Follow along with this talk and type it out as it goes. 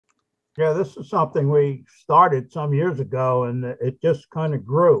Yeah, this is something we started some years ago, and it just kind of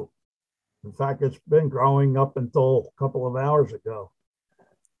grew. In fact, it's been growing up until a couple of hours ago.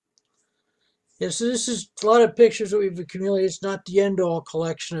 Yeah, so this is a lot of pictures that we've accumulated. It's not the end all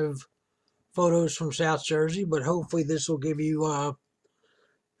collection of photos from South Jersey, but hopefully this will give you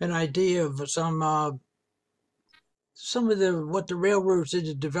an idea of some of the what the railroads did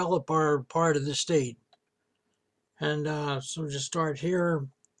to develop our part of the state. And so just start here.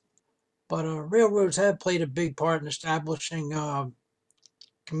 But railroads have played a big part in establishing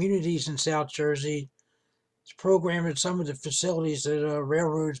communities in South Jersey. It's programming some of the facilities that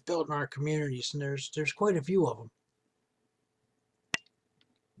railroads built in our communities, and there's quite a few of them.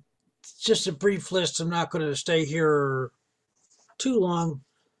 It's just a brief list. I'm not going to stay here too long,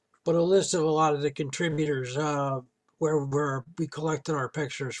 but a list of a lot of the contributors where we collected our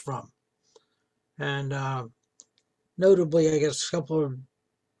pictures from. And notably, I guess a couple of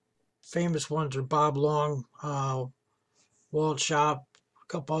famous ones are Bob Long, Walt Shop, a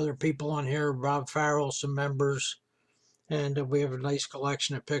couple other people on here, Rob Farrell, some members, and we have a nice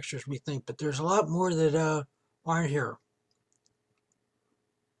collection of pictures, we think. But there's a lot more that aren't here.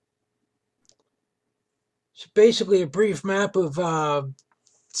 It's basically a brief map of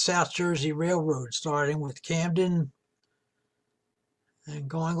South Jersey Railroad, starting with Camden and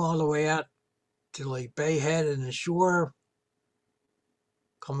going all the way out to Lake Bayhead and the shore,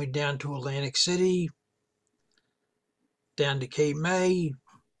 coming down to Atlantic City, down to Cape May,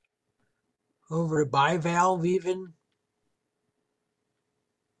 over to Bivalve even,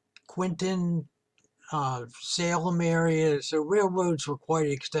 Quinton, Salem area. So railroads were quite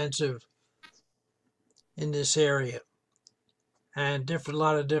extensive in this area. And a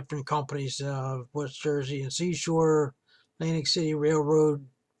lot of different companies, West Jersey and Seashore, Atlantic City Railroad,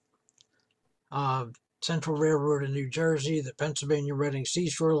 uh, Central Railroad in New Jersey, the Pennsylvania Reading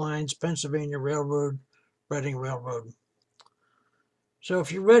Seashore Lines, Pennsylvania Railroad, Reading Railroad. So if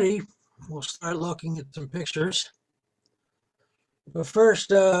you're ready, we'll start looking at some pictures. But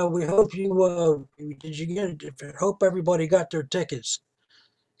first, we hope did you get it? I hope everybody got their tickets.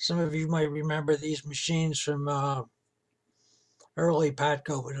 Some of you might remember these machines from early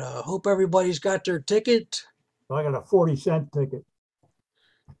Patco, but hope everybody's got their ticket. So I got a 40-cent ticket.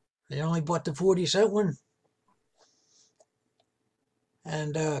 They only bought the 40-cent one.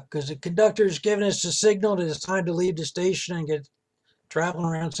 And because the conductor's giving us a signal that it's time to leave the station and get traveling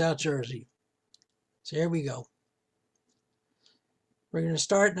around South Jersey. So here we go. We're going to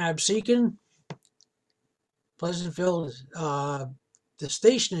start in Absecon, Pleasantville. The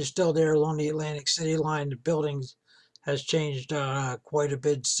station is still there along the Atlantic City line. The building has changed quite a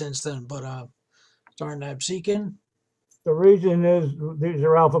bit since then, but starting at Absecon. The reason is these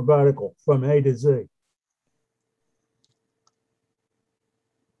are alphabetical from A to Z.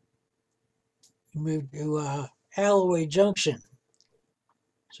 We moved to Alloway Junction.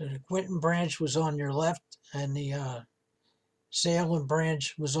 So the Quinton branch was on your left, and the Salem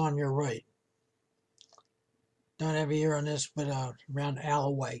branch was on your right. Don't have a year on this, but around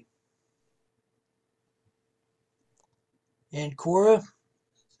Alloway. And Cora,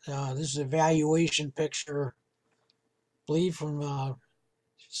 this is a valuation picture, I believe from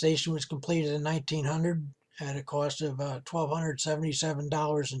station was completed in 1900 at a cost of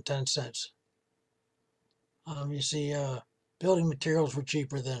 $1,277.10. You see, building materials were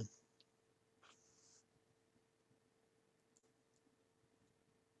cheaper then.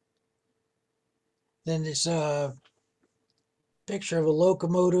 Then this picture of a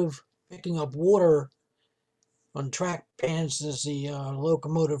locomotive picking up water on track pans as the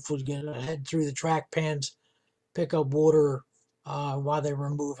locomotive was going to head through the track pans, pick up water while they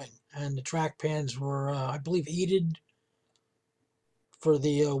were moving. And the track pans were, I believe, heated for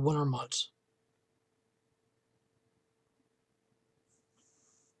the winter months.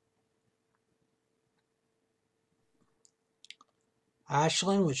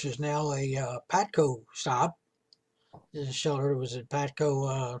 Ashland, which is now a Patco stop. This shelter was at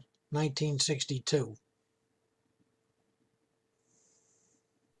Patco 1962.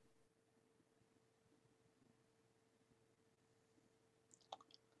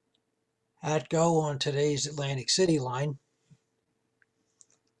 Atco on today's Atlantic City line.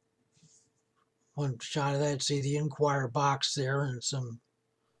 One shot of that, see the Inquirer box there and some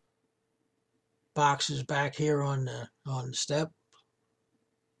boxes back here on the step.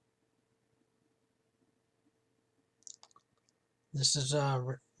 This is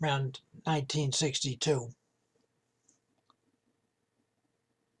around 1962.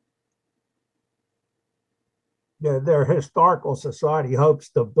 Yeah, their historical society hopes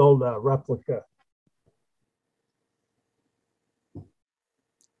to build a replica.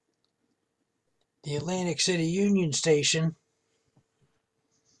 The Atlantic City Union Station,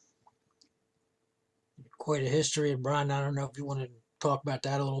 quite a history. And Brian, I don't know if you want to talk about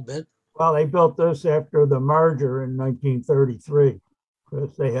that a little bit. Well, they built this after the merger in 1933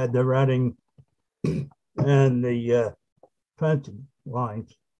 because they had the Reading and the Trenton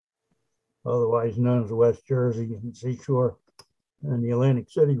lines, otherwise known as West Jersey and Seashore and the Atlantic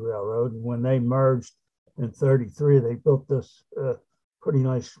City Railroad. And when they merged in 33, they built this pretty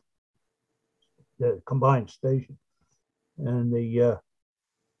nice combined station. And the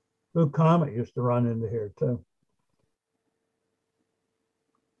Blue Comet used to run into here too.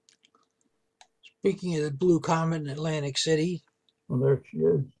 Speaking of the Blue Comet in Atlantic City. Well, there she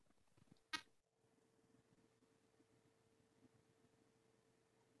is.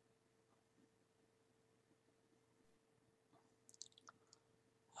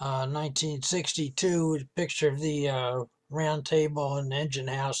 Uh, 1962, a picture of the round table and engine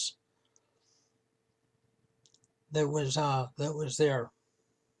house that was there.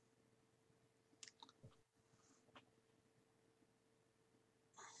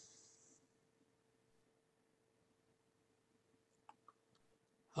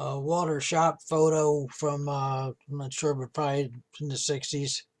 Walter shop photo from I'm not sure, but probably in the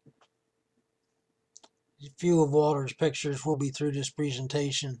 60s. A few of Walter's pictures will be through this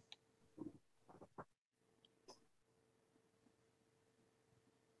presentation.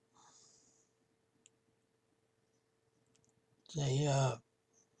 A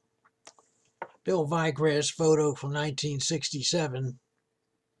Bill Vigrass photo from 1967.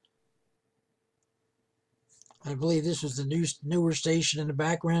 I believe this was the newer station in the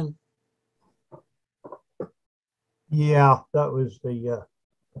background. Yeah, that was the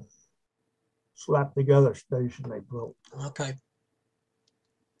slapped together station they built. Okay.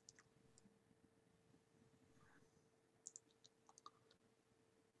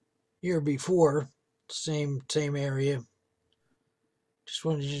 Year before, same area. Just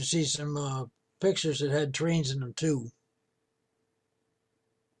wanted you to see some pictures that had trains in them too.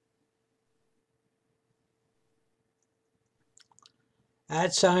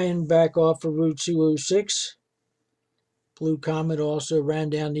 At sign back off of Route 206. Blue Comet also ran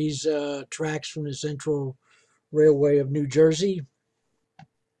down these tracks from the Central Railway of New Jersey.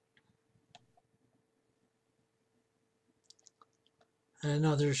 And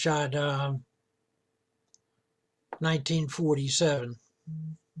another shot, 1947.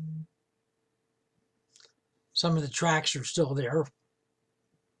 Some of the tracks are still there.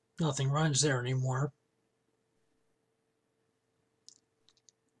 Nothing runs there anymore.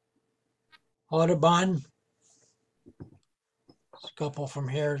 Audubon. A couple from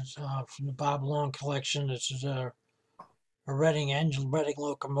here, from the Bob Long collection. This is a Reading engine, Reading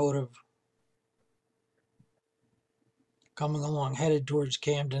locomotive coming along, headed towards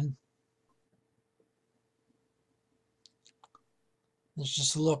Camden. This is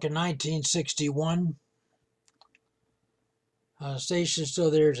just a look at 1961. Station still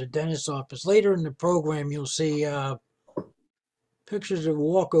there is a dentist's office. Later in the program, you'll see pictures of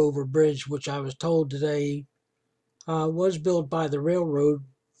Walkover Bridge, which I was told today was built by the railroad.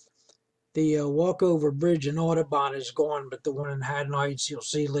 The Walkover Bridge in Audubon is gone, but the one in Haddon Heights you'll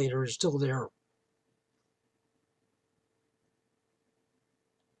see later is still there.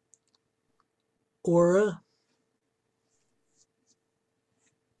 Aura.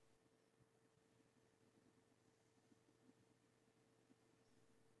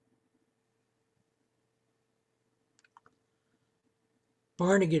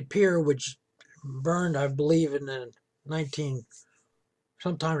 Barnegat Pier, which burned, I believe, in the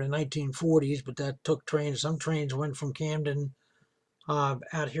sometime in the 1940s, but that took trains. Some trains went from Camden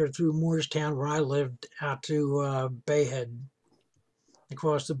out here through Moorestown, where I lived, out to Bayhead,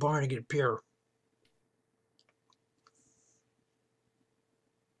 across the Barnegat Pier.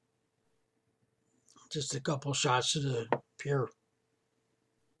 Just a couple shots of the pier.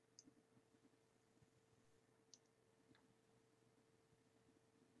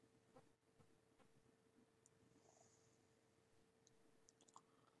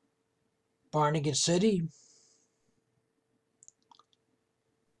 Barnegat City.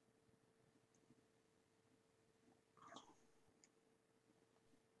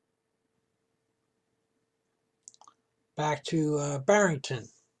 Back to Barrington,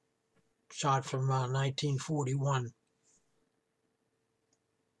 shot from 1941.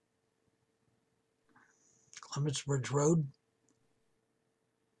 Clements Bridge Road.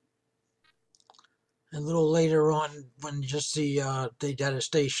 And a little later on, when just they had a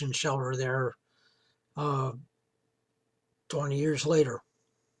station shelter there 20 years later.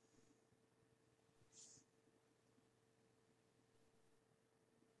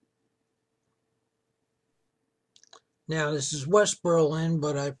 Now, this is West Berlin,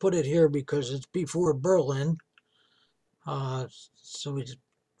 but I put it here because it's before Berlin. So we just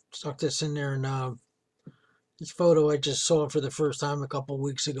stuck this in there, and this photo I just saw for the first time a couple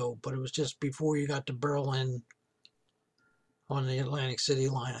weeks ago, but it was just before you got to Berlin on the Atlantic City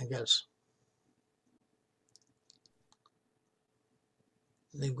line, I guess.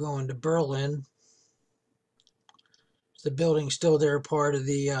 They go into Berlin. The building's still there, part of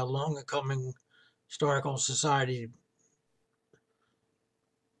the long-coming Historical Society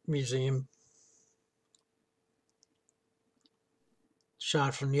Museum.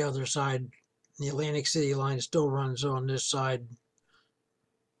 Shot from the other side. The Atlantic City line still runs on this side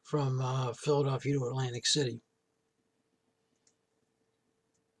from Philadelphia to Atlantic City.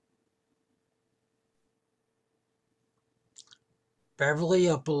 Beverly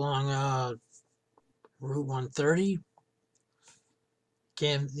up along Route 130.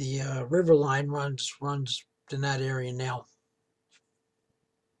 The river line runs in that area now.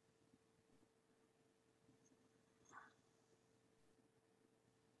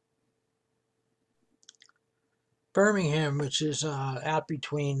 Birmingham, which is out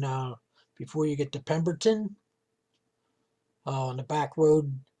between before you get to Pemberton, on the back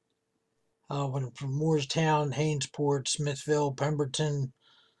road, from Moorestown, Hainesport, Smithville, Pemberton.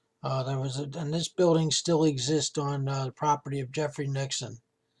 And this building still exists on the property of Jeffrey Nixon.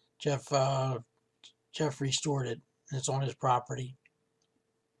 Jeff restored it. It's on his property.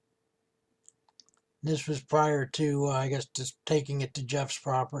 This was prior to, I guess, just taking it to Jeff's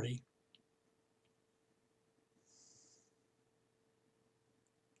property.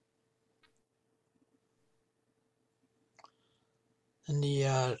 And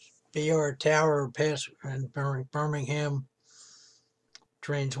the BR Tower pass in Birmingham.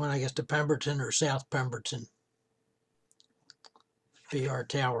 Trains went, I guess, to Pemberton or South Pemberton. BR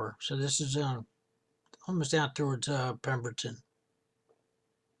Tower. So this is almost out towards Pemberton.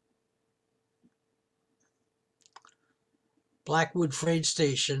 Blackwood Freight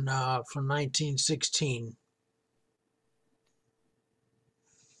Station from 1916.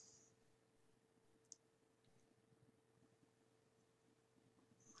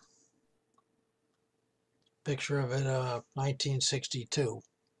 Picture of it, 1962.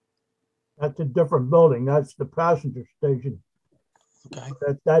 That's a different building. That's the passenger station. Okay.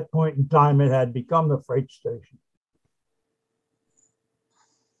 At that point in time, it had become the freight station.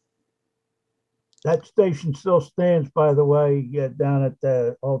 That station still stands, by the way, down at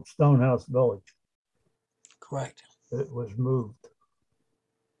the old Stonehouse Village. Correct. It was moved.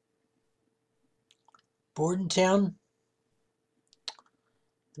 Bordentown.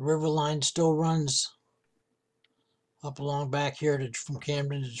 The river line still runs up along back here from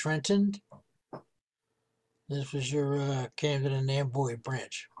Camden to Trenton. This was your Camden and Amboy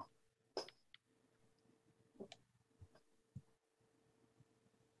branch.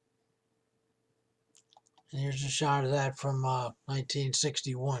 And here's a shot of that from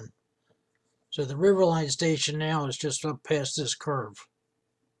 1961. So the Riverline station now is just up past this curve,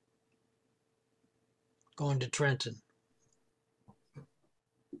 going to Trenton.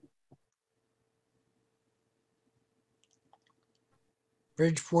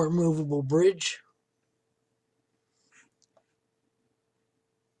 Bridgeport Movable Bridge.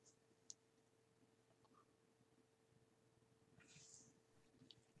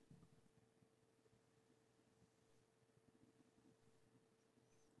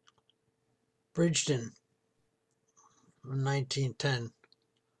 Bridgeton from 1910.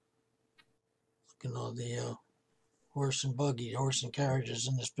 Look at all the horse and carriages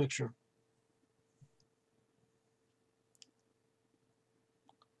in this picture.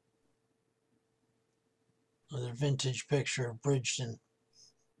 Another vintage picture of Bridgeton.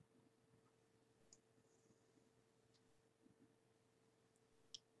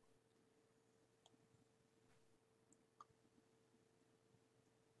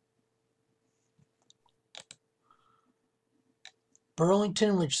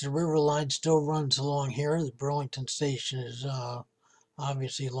 Burlington, which the river line still runs along here. The Burlington station is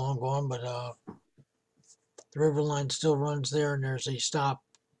obviously long gone, but the river line still runs there, and there's a stop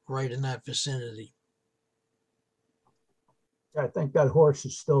right in that vicinity. I think that horse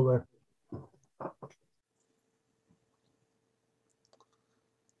is still there.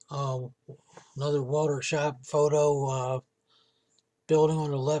 Another water shop photo. Building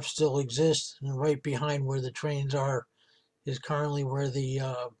on the left still exists, and right behind where the trains are is currently where the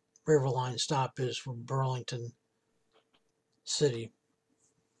river line stop is from Burlington City.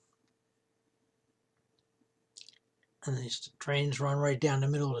 And these trains run right down the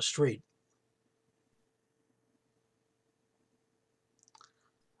middle of the street.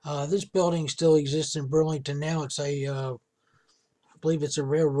 This building still exists in Burlington now. It's I believe it's a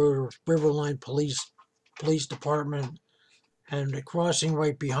railroad or river line police department, and the crossing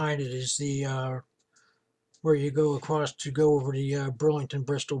right behind it is the where you go across to go over the Burlington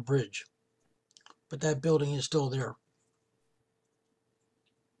Bristol Bridge. But that building is still there.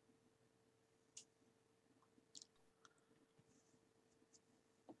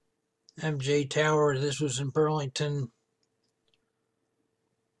 MJ Tower, this was in Burlington.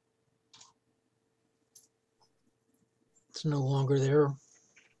 It's no longer there.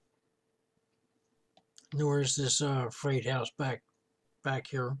 Nor is this freight house back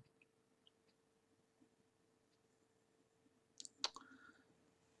here.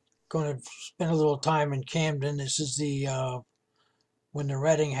 Going to spend a little time in Camden. This is the when the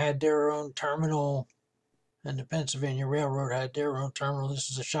Reading had their own terminal and the Pennsylvania Railroad had their own terminal. This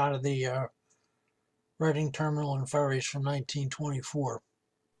is a shot of the Reading Terminal and Ferries from 1924.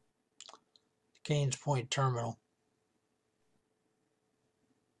 Gaines Point Terminal.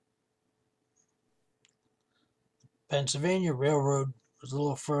 Pennsylvania Railroad was a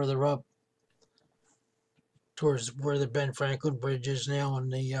little further up towards where the Ben Franklin Bridge is now,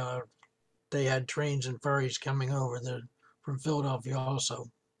 and they had trains and ferries coming over from Philadelphia also.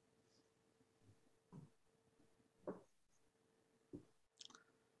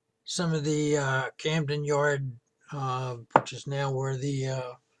 Some of the Camden Yard, which is now where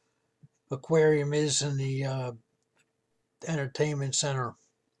the aquarium is, and the entertainment center,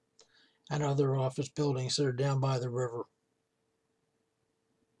 and other office buildings that are down by the river.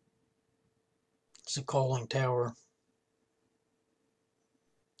 It's a coaling tower.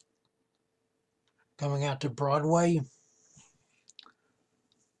 Coming out to Broadway.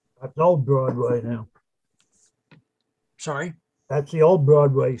 That's old Broadway now. Sorry? That's the old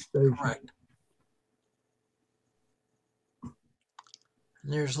Broadway station. Correct.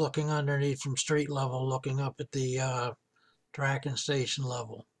 And there's looking underneath from street level, looking up at the track and station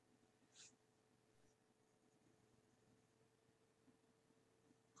level.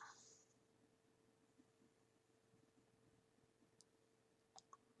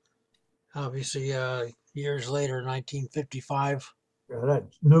 Obviously, years later, 1955. Yeah,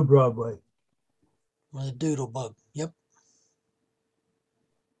 that's New Broadway. With a doodle bug. Yep.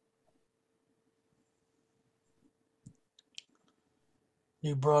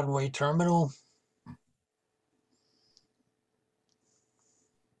 New Broadway Terminal.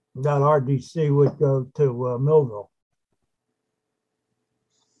 That RDC would go to Millville.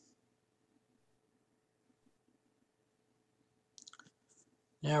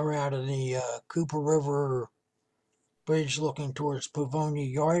 Now we're out of the Cooper River Bridge looking towards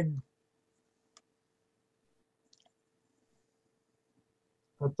Pavonia Yard.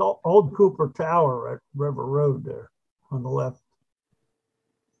 That's old Cooper Tower at River Road there on the left.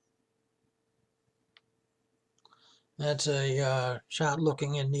 That's a shot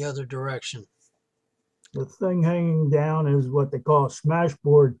looking in the other direction. The thing hanging down is what they call a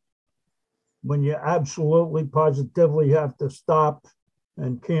smashboard, when you absolutely positively have to stop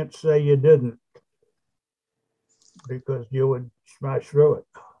and can't say you didn't, because you would smash through it.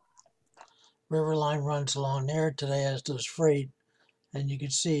 River line runs along there today, as does freight, and you can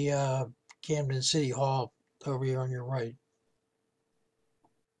see Camden City Hall over here on your right.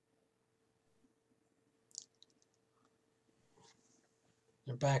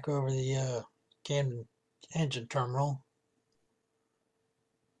 They're back over the Camden engine terminal.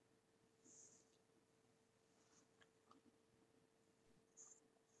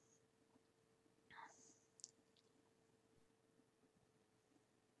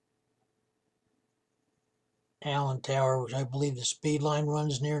 Allen Tower, which I believe the speed line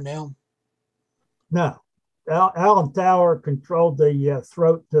runs near now. No, Allen Tower controlled the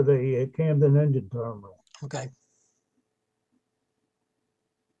throat to the Camden engine terminal. Okay.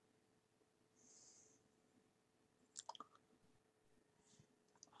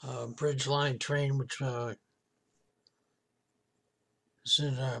 Bridge line train, which is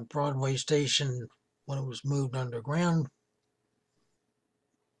in a Broadway station when it was moved underground,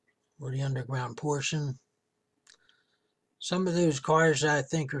 or the underground portion. Some of those cars, I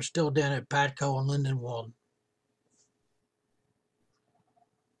think, are still down at Patco and Lindenwold.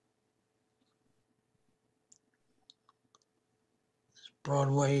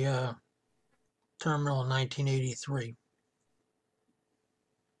 Broadway terminal in 1983.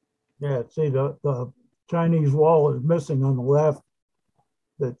 Yeah, see, the Chinese wall is missing on the left.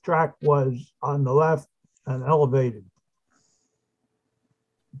 The track was on the left and elevated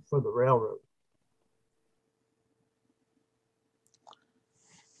for the railroad.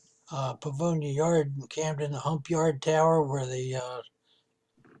 Pavonia Yard in Camden, the Hump Yard Tower, where the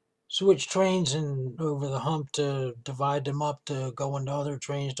switch trains and over the hump to divide them up to go into other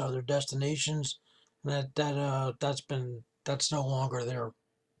trains to other destinations. And that's no longer there.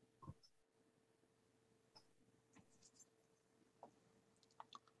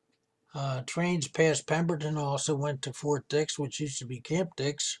 Trains past Pemberton also went to Fort Dix, which used to be Camp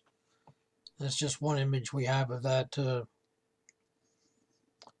Dix. That's just one image we have of that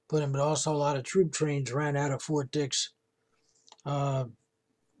put in, but also a lot of troop trains ran out of Fort Dix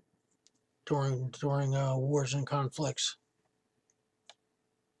during wars and conflicts.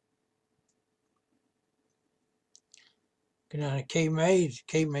 Get down to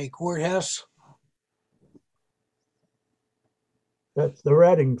Cape May Courthouse. That's the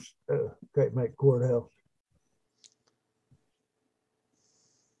Reddings, Cape May Courthouse.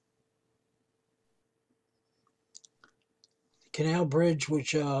 Canal Bridge,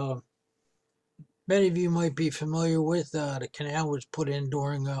 which many of you might be familiar with. The canal was put in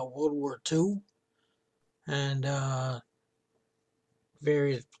during World War II, and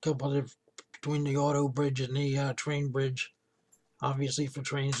various couple of between the auto bridge and the train bridge, obviously for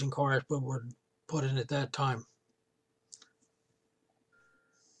trains and cars, but were put in at that time.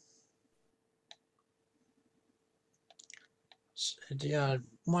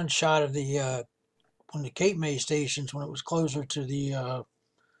 One shot of the one of the Cape May stations when it was closer to the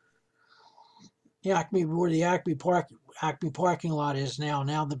Acme, where the Acme parking lot is now.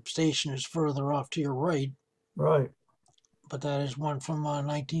 Now the station is further off to your right. Right. But that is one from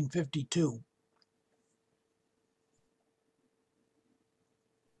 1952.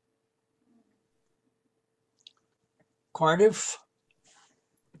 Cardiff,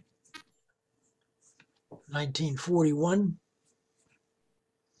 1941.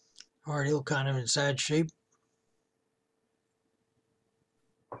 Already look kind of in sad shape.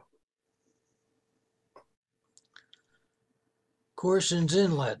 Corson's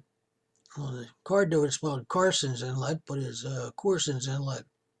Inlet. Well, the card though it's spelled Carson's Inlet, but it's Corson's Inlet.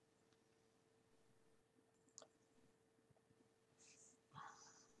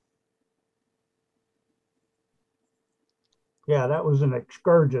 Yeah, that was an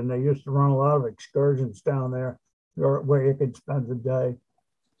excursion. They used to run a lot of excursions down there where you could spend the day.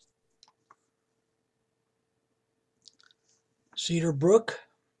 Cedar Brook.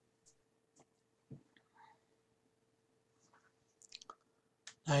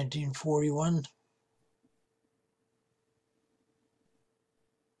 (1941).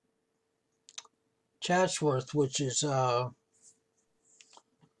 Chatsworth, which is where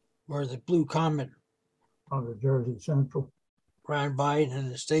the Blue Comet On the Jersey Central. ran by,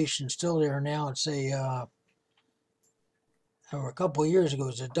 and the station's still there now. It's a a couple of years ago,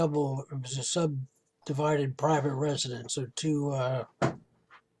 it was a subdivided private residence. So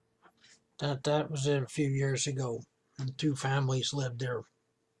that was it a few years ago, and two families lived there.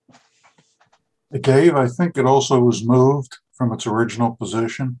 Dave, I think it also was moved from its original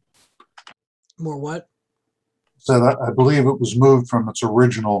position. More what? So I believe it was moved from its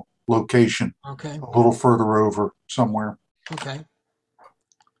original location. Okay. A little further over somewhere. Okay.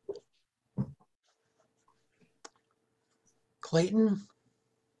 Clayton.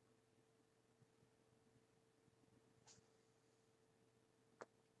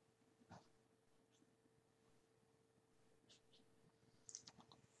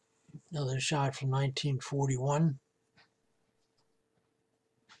 Another shot from 1941.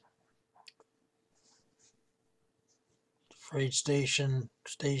 Freight station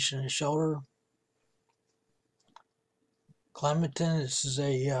and shelter. Clementon, this is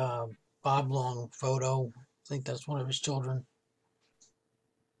a Bob Long photo. I think that's one of his children.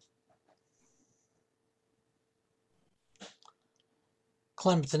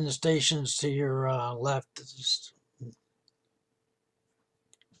 Clementon, the station's to your left. Just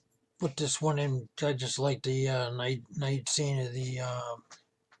put this one in. I just like the night scene of the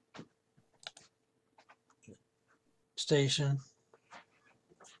station.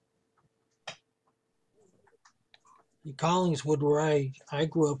 In Collingswood, where I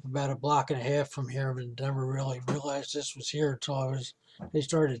grew up about a block and a half from here, but never really realized this was here until they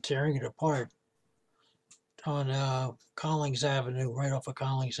started tearing it apart on Collings Avenue, right off of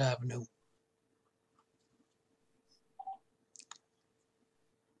Collings Avenue.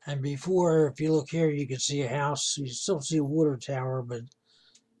 And before, if you look here, you can see a house. You still see a water tower, but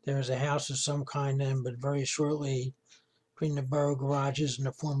there's a house of some kind then, but very shortly between the borough garages and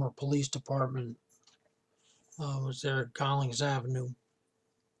the former police department was there at Collings Avenue,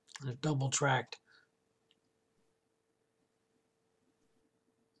 double tracked.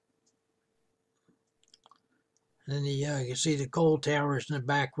 And then you can see the coal towers in the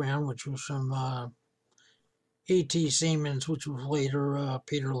background, which was from A.T. Siemens, which was later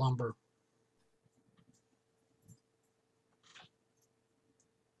Peter Lumber.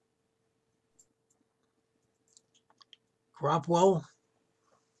 Cropwell.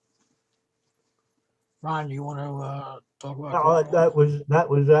 Ron, you want to talk about Cropwell? That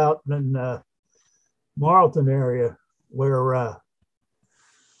was out in Marlton area where about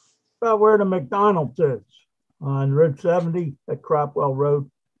where the McDonald's is on Route 70 at Cropwell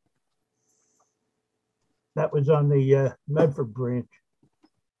Road. That was on the Medford branch,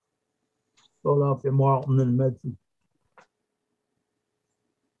 Philadelphia, Marlton, and Medford.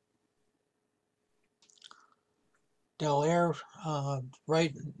 Delair,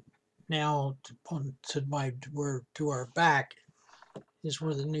 right now to our back is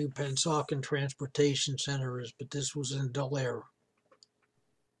where the new Pennsauken Transportation Center is, but this was in Delair.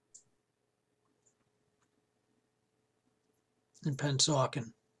 In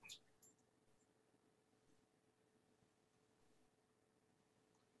Pennsauken.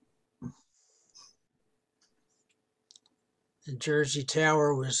 The Jersey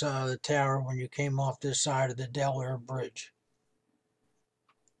Tower was the tower when you came off this side of the Delair Bridge.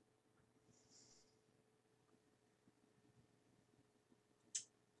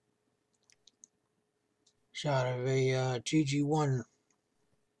 Shot of a GG1.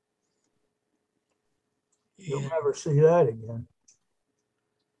 You'll never see that again.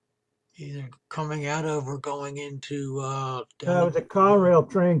 Either coming out of or going into. There was a Conrail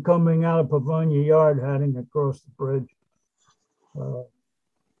train coming out of Pavonia Yard heading across the bridge. I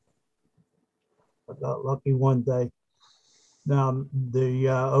got lucky one day. Now the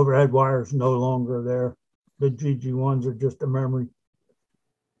overhead wire is no longer there. The GG1s are just a memory.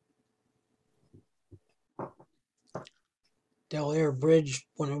 Delair Bridge,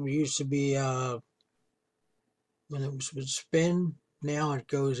 when it used to be, when it would spin, now it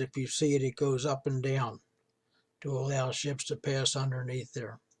goes, if you see it, it goes up and down to allow ships to pass underneath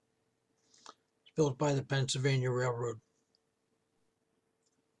there. It's built by the Pennsylvania Railroad.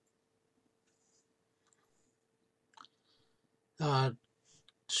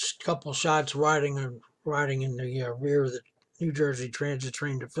 Couple shots riding in the rear of the New Jersey Transit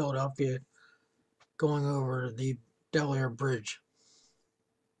train to Philadelphia, going over the Delair Bridge.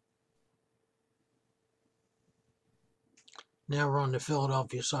 Now we're on the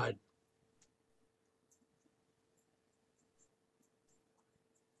Philadelphia side.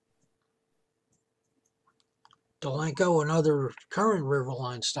 Delanco, another current River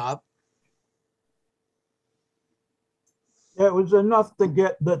Line stop. It was enough to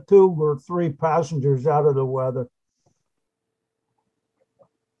get the 2 or 3 passengers out of the weather.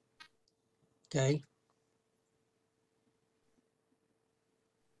 Okay.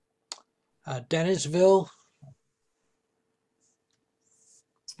 Dennisville.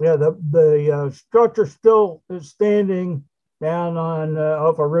 Yeah, the structure still is standing down on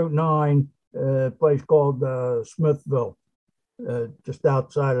off of Route 9, a place called Smithville, just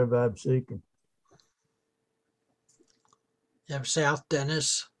outside of Absecon. You have South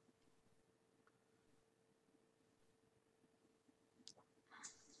Dennis.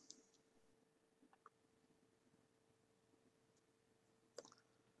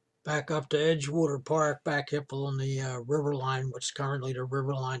 Back up to Edgewater Park, back up on the River Line, which is currently the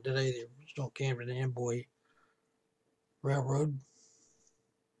River Line today, the original Camden Amboy Railroad.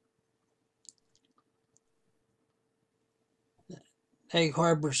 Egg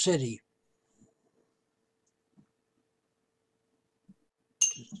Harbor City.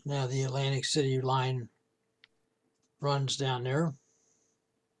 Now the Atlantic City line runs down there.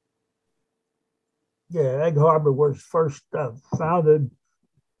 Yeah, Egg Harbor was first founded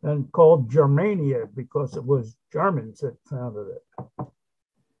and called Germania because it was Germans that founded it.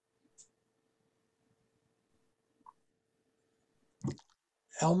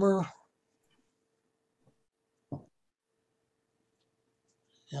 Elmer.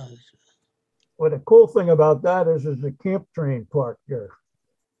 Well, the cool thing about that is the camp train park there.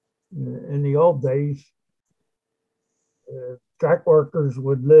 In the old days, track workers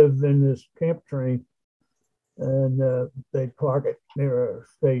would live in this camp train, and they'd park it near a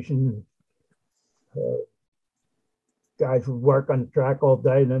station. Guys would work on the track all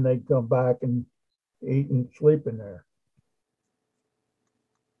day, and then they'd come back and eat and sleep in there.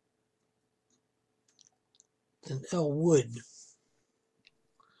 Then Elwood.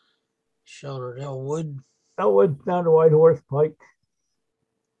 Sheltered Elwood. Elwood down to White Horse Pike.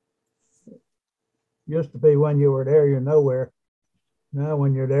 Used to be when you were there, you're nowhere. Now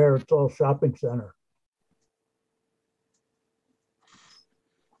when you're there, it's all shopping center.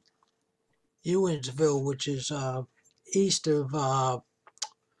 Ewansville, which is east of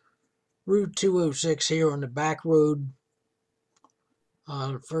Route 206 here on the back road.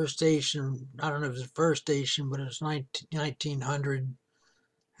 First station, I don't know if it's the first station, but it was 1900.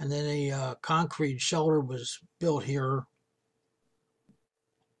 And then a concrete shelter was built here,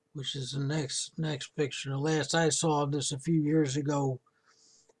 which is the next picture. The last I saw of this a few years ago,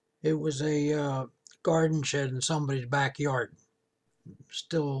 it was a garden shed in somebody's backyard.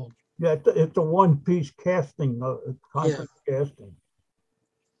 Still, Yeah, it's a one-piece casting, concrete casting.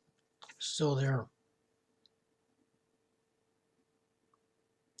 still there.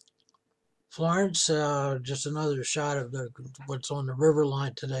 Florence, just another shot of what's on the river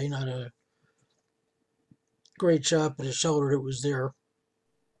line today. Not a great shot, but it showed it was there.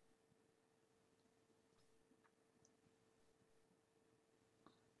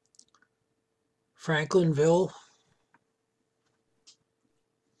 Franklinville.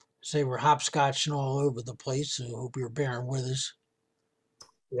 Say we're hopscotching all over the place, so I hope you're bearing with us.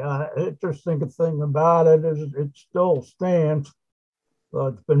 Yeah, interesting thing about it is it still stands.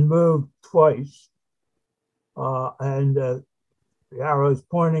 It's been moved twice. And the arrow is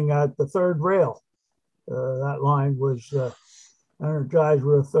pointing at the third rail. That line was energized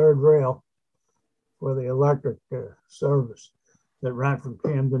with a third rail for the electric service that ran from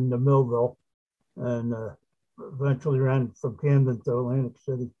Camden to Millville and eventually ran from Camden to Atlantic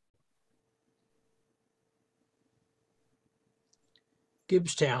City.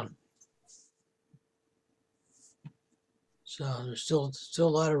 Gibbstown. So there's still a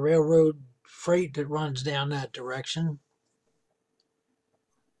lot of railroad freight that runs down that direction.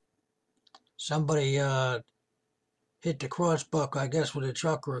 Somebody hit the crossbuck, I guess, with a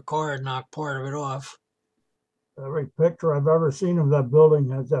truck or a car and knocked part of it off. Every picture I've ever seen of that building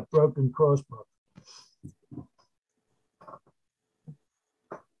has that broken crossbuck.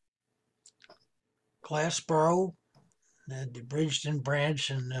 Glassboro, the Bridgeton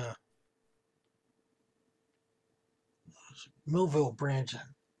branch, and Millville branch.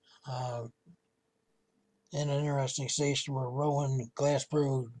 And an interesting station where Rowan,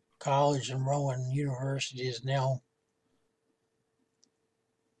 Glassboro College and Rowan University is now.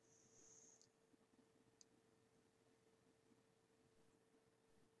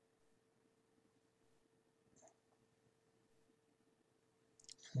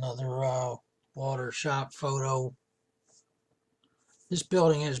 Another water shop photo. This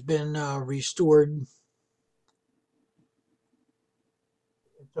building has been restored.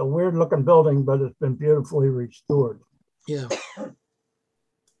 It's a weird looking building, but it's been beautifully restored. Yeah.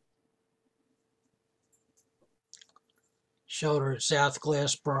 Shelter at South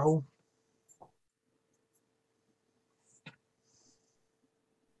Glassboro.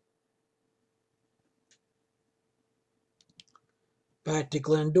 Back to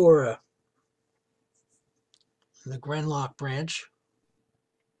Glendora, the Grenlock branch.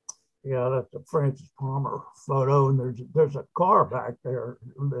 Yeah, that's a Francis Palmer photo, and there's a car back there.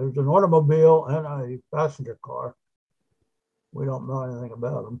 There's an automobile and a passenger car. We don't know anything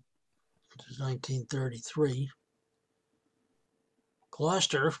about them. This is 1933.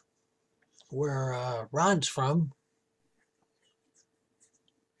 Gloucester, where Ron's from.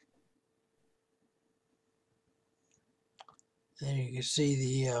 Then you can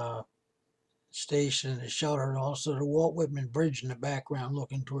see the station and the shelter, and also the Walt Whitman Bridge in the background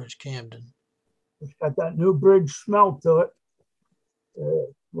looking towards Camden. It's got that new bridge smell to it.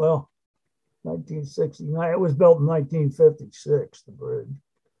 Well, 1969. It was built in 1956, the bridge.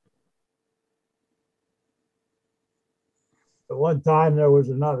 At one time, there was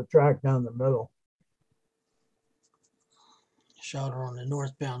another track down the middle. Shelter on the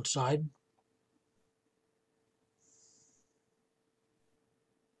northbound side.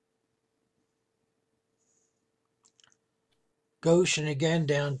 Goshen again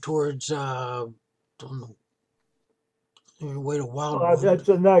down towards way to Wildwood. That's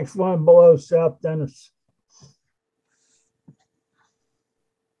the next one below South Dennis.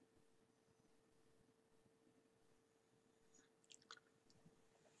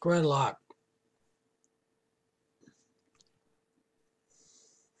 Grenlock.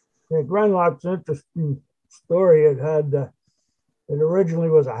 Yeah, Grenlock's an interesting story. It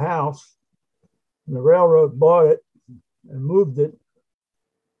originally was a house, and the railroad bought it and moved it.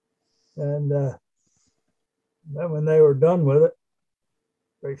 And then when they were done with it,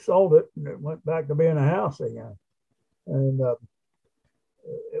 they sold it, and it went back to being a house again. And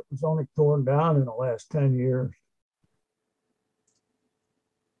it was only torn down in the last 10 years.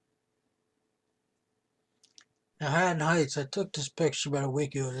 Now, Haddon Heights, I took this picture about a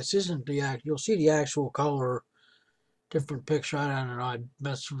week ago. This isn't you'll see the actual color, different picture. I don't know, I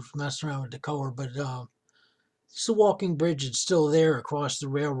messed around with the color, but It's a walking bridge. It's still there across the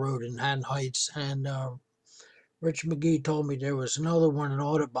railroad in Haddon Heights. And Rich McGee told me there was another one in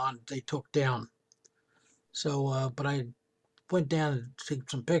Audubon that they took down. So, but I went down and took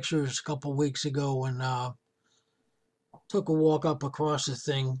some pictures a couple weeks ago and took a walk up across the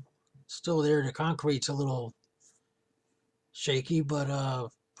thing. Still there. The concrete's a little shaky, but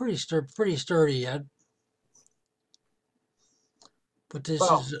pretty sturdy. But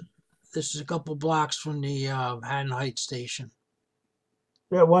Well, this is a couple blocks from the Haddon Heights station.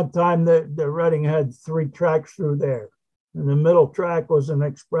 yeah, one time the Reading had 3 tracks through there. And the middle track was an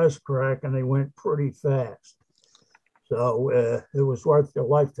express track and they went pretty fast. So it was worth their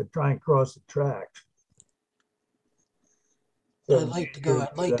life to try and cross the tracks. I'd like to go.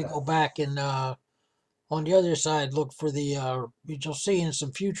 I'd like to go back and on the other side look for the. You'll see in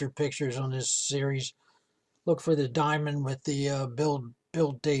some future pictures on this series. Look for the diamond with the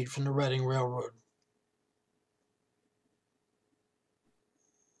build date from the Reading Railroad.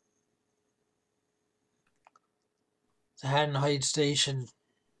 The Haddon Heights station,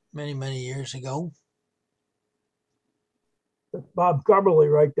 many years ago. That's Bob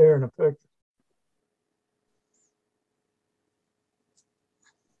Cumberly right there in the picture.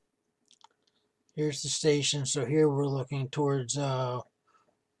 Here's the station. So here we're looking towards Audubon,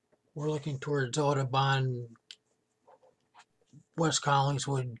 West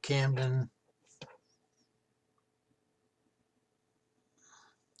Collingswood, Camden.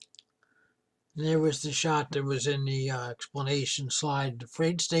 And there was the shot that was in the explanation slide. The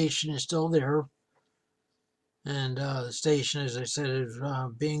freight station is still there. And the station, as I said, is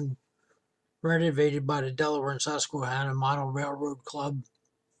being renovated by the Delaware and Susquehanna Model Railroad Club.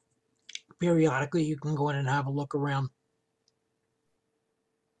 Periodically, you can go in and have a look around.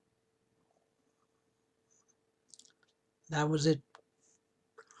 That was it.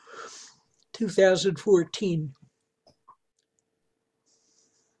 2014.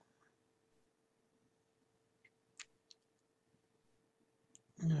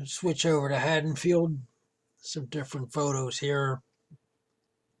 Switch over to Haddonfield. Some different photos here.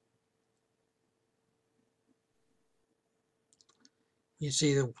 You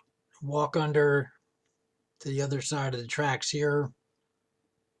see the walk under to the other side of the tracks here.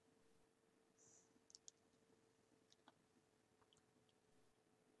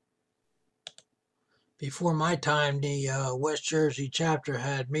 Before my time, the West Jersey chapter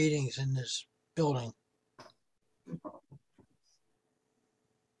had meetings in this building.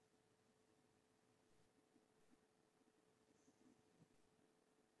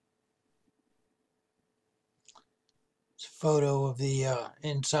 It's a photo of the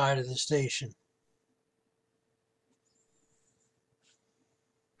inside of the station.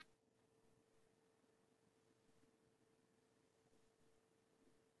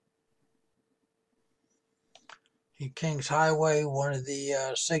 Kings Highway, one of the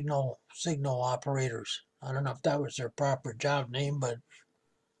signal operators. I don't know if that was their proper job name, but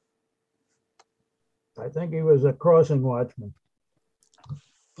I think he was a crossing watchman.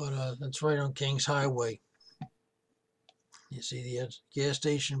 That's right on Kings Highway. You see the gas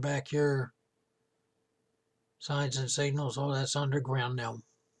station back here. Signs and signals, all that's underground now.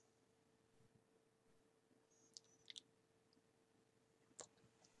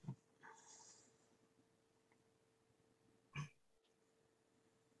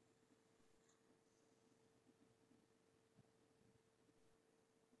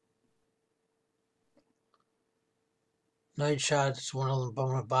 Night shot is one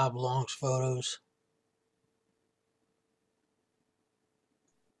of Bob Long's photos.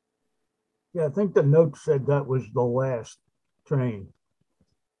 Yeah, I think the note said that was the last train,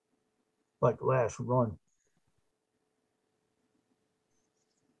 like last run.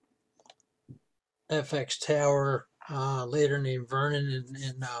 FX Tower, later named Vernon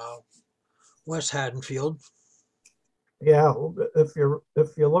in West Haddonfield. Yeah, if you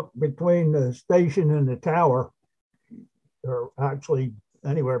look between the station and the tower, or actually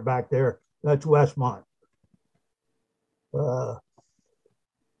anywhere back there, that's Westmont.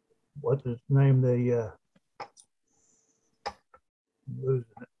 What's his name? The losing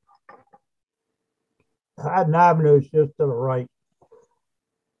it. Haddon Avenue is just to the right.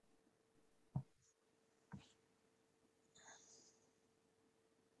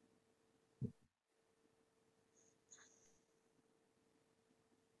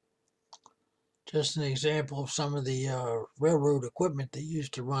 Just an example of some of the railroad equipment they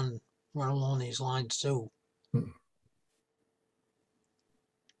used to run along these lines too.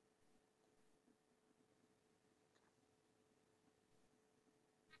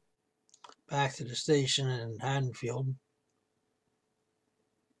 Back to the station in Haddonfield.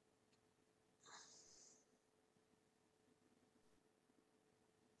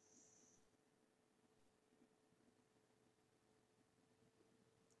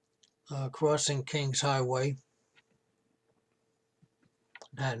 crossing Kings Highway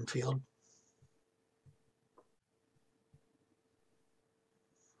in Haddonfield.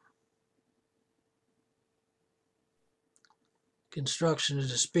 Construction of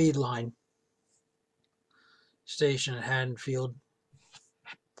the speed line station at Haddonfield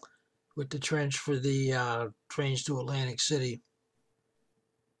with the trench for the trains to Atlantic City.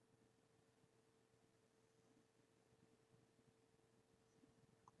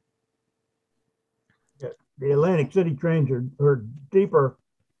 Yeah, the Atlantic City trains are deeper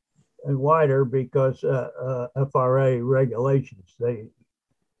and wider because FRA regulations.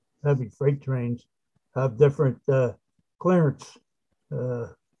 Heavy freight trains have different clearance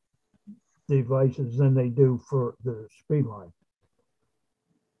devices than they do for the speed line.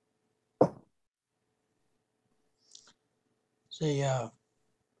 The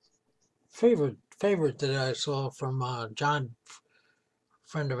favorite that I saw from John,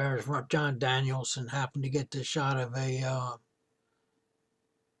 friend of ours, John Danielson, happened to get this shot of a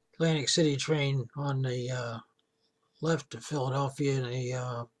Atlantic City train on the left to Philadelphia and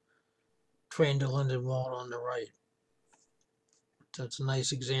a train to Lindenwold on the right. So it's a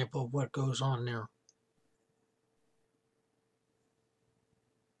nice example of what goes on there.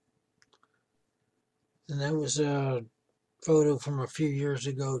 And that was a photo from a few years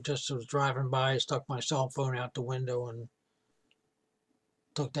ago. Just was driving by, stuck my cell phone out the window and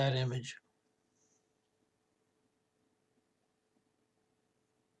took that image.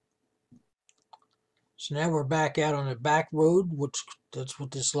 So now we're back out on the back road, which that's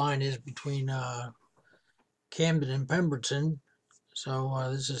what this line is between Camden and Pemberton. So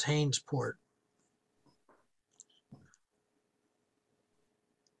this is Hainesport.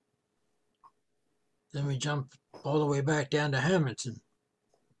 Then we jump all the way back down to Hamilton.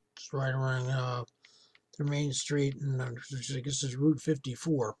 It's right around the main street, and I guess it's Route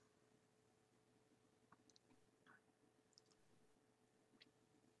 54.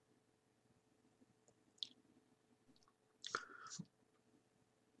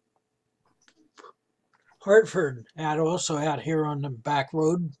 Hartford also out here on the back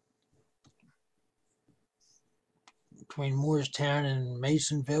road between Moorestown and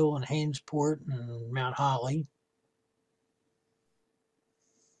Masonville and Hainesport and Mount Holly.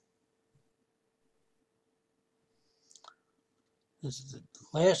 This is the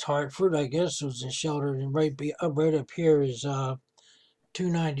last Hartford, I guess, was the shelter, and right up here is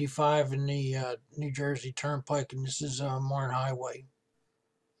 295 in the New Jersey Turnpike, and this is Marne Highway.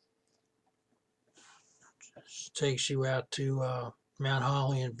 This takes you out to Mount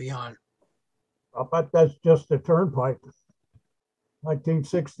Holly and beyond. I bet that's just the turnpike.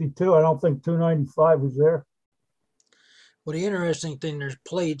 1962, I don't think 295 was there. Well, the interesting thing, there's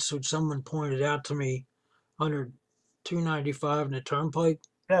plates, which someone pointed out to me, under 295 in the turnpike.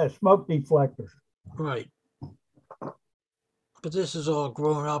 Yeah, smoke deflectors. Right. But this is all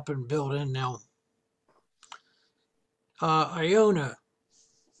grown up and built in now. Iona,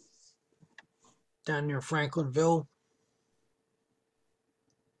 down near Franklinville.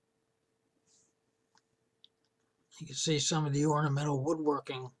 You can see some of the ornamental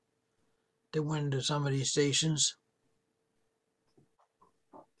woodworking that went into some of these stations.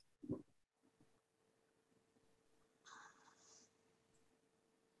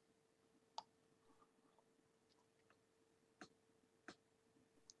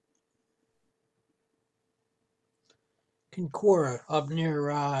 Concora up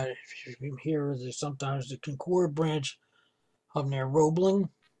near, if you hear there's sometimes the Concora branch up near Roebling.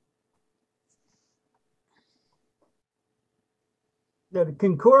 Yeah, the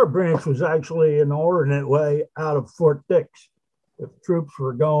Concora branch was actually an alternate way out of Fort Dix. If troops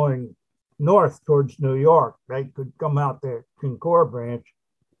were going north towards New York, they could come out the Concora branch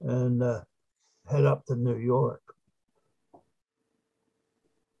and head up to New York.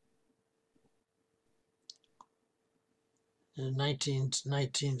 In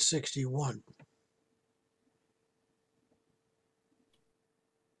 1961.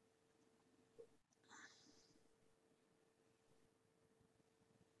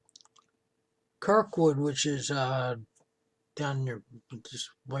 Kirkwood, which is down near, just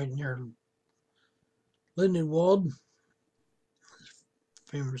right near Lindenwold,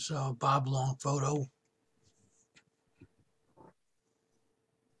 famous Bob Long photo.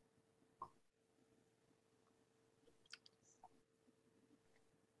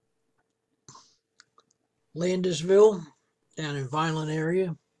 Landisville, down in Vineland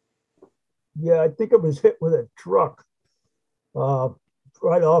area. Yeah, I think it was hit with a truck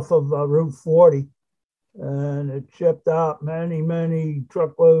right off of Route 40. And it shipped out many, many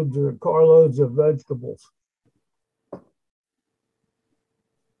truckloads or carloads of vegetables.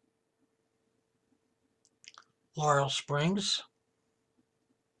 Laurel Springs.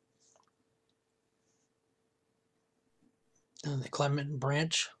 And the Clement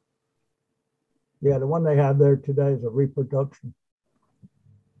Branch. Yeah, the one they have there today is a reproduction.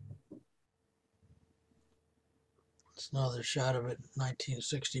 It's another shot of it,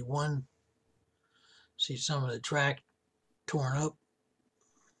 1961. See some of the track torn up.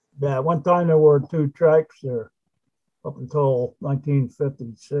 Yeah, at one time there were 2 tracks there up until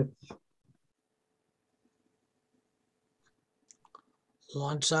 1956.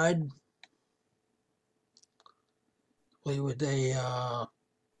 One side, with a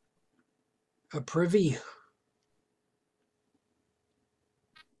privy.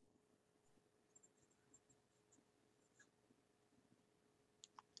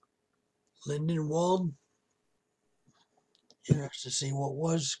 Lindenwold. Interested to see what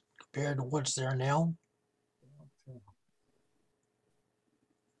was compared to what's there now.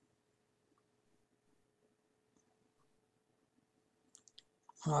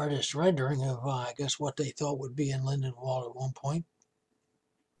 Artist rendering of, I guess, what they thought would be in Lindenwold at one point.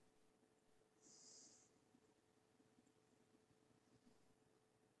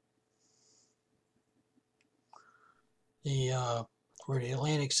 Where the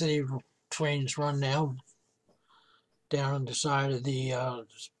Atlantic City trains run now, down on the side of the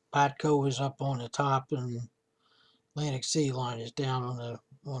Patco is up on the top, and Atlantic City line is down on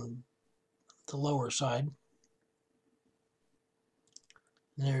the lower side.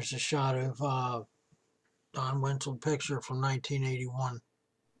 And there's a shot of Don Wenzel picture from 1981.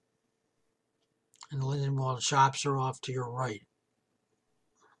 And the Lindenwold shops are off to your right.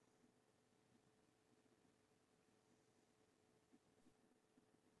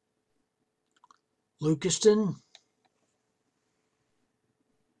 Lucaston.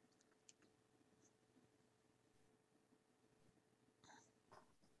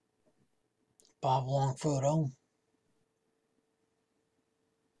 Bob Long photo.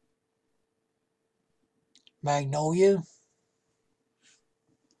 Magnolia.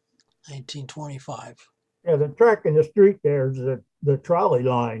 1925. Yeah, the track in the street there is the trolley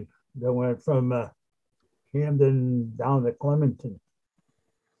line that went from Camden down to Clementon.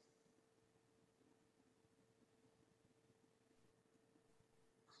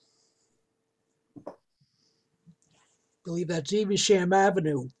 I believe that's Evesham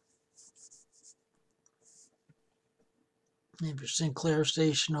Avenue. Maybe Sinclair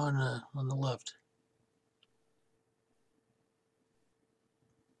Station on the left.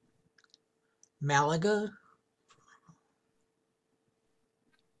 Malaga.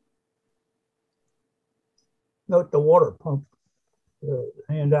 Note the water pump, the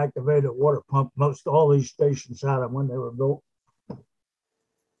hand-activated water pump. Most all these stations had them when they were built.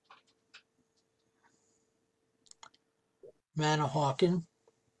 Manahawkin.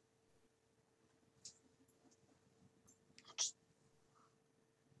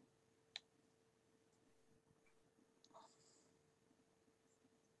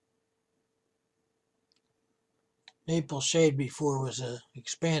 Maple Shade before was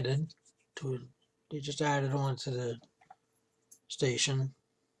expanded to, they just added on to the station.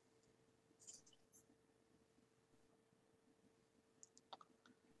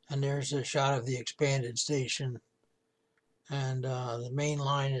 And there's a shot of the expanded station. And the main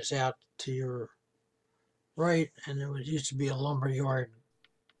line is out to your right, and there used to be a lumber yard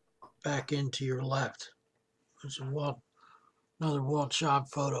back into your left. There's another Walt shop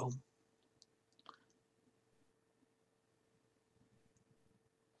photo.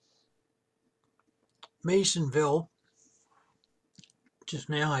 Masonville, just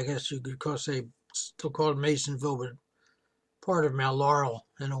now I guess you could say still called Masonville, but part of Mount Laurel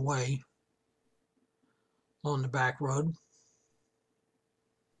in a way, on the back road.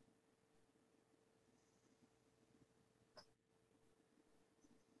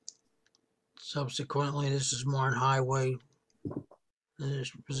 Subsequently, this is Marne Highway.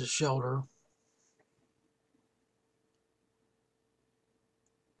 This was a shelter.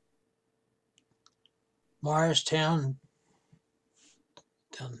 Morristown,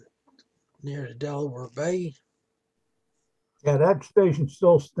 down near the Delaware Bay. Yeah, that station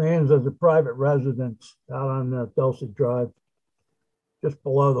still stands as a private residence out on Dulcie Drive, just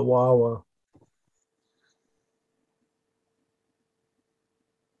below the Wawa.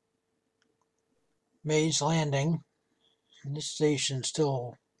 Mays Landing, and this station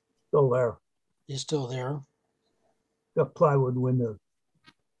Still there. is still there. Got plywood windows.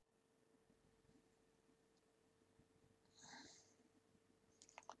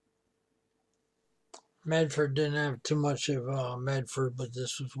 Medford didn't have too much of Medford, but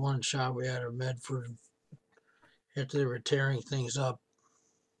this was one shot we had of Medford after they were tearing things up.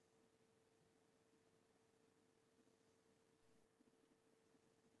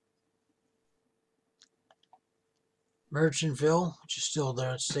 Merchantville, which is still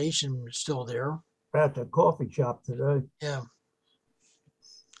there, station is still there. At the coffee shop today. Yeah.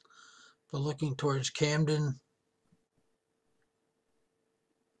 But looking towards Camden,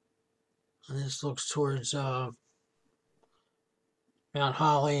 and this looks towards Mount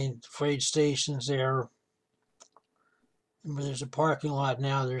Holly, freight stations there. Remember, there's a parking lot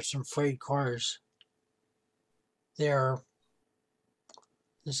now. There's some freight cars there.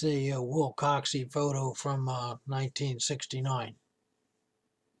 This is a Will Coxey photo from 1969.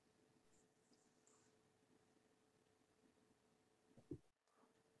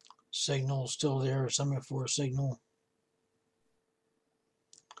 Signal still there, semaphore signal.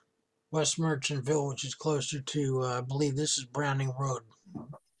 West Merchantville, which is closer to, I believe this is Browning Road,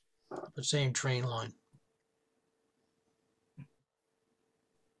 the same train line.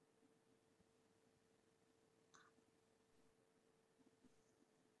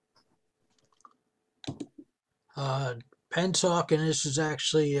 Pennsauken, this is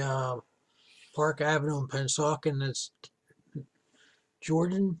actually Park Avenue in Pennsauken. That's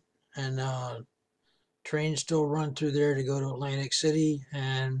Jordan, and trains still run through there to go to Atlantic City.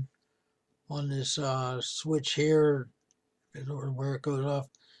 And on this switch here, where it goes off,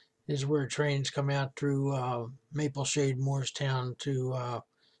 is where trains come out through Maple Shade, Moorestown to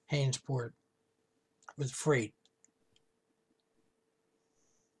Hainesport with freight.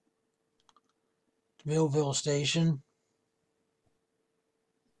 Millville Station.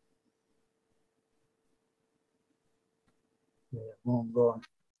 Yeah, long gone.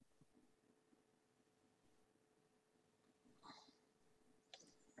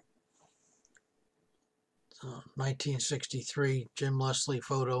 Uh, 1963 Jim Leslie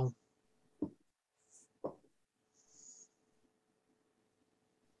photo.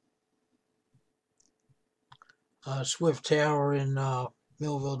 Swift Tower in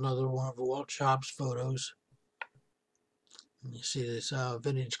Millville, another one of the Walt Shop's photos. And you see this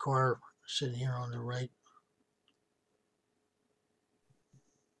vintage car sitting here on the right.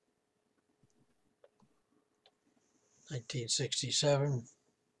 (1967).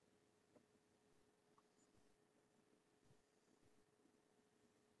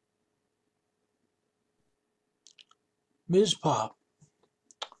 Mizpah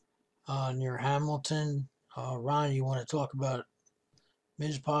near Hamilton. Ron, you want to talk about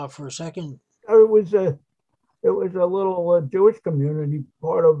Mizpah for a second? It was a little Jewish community,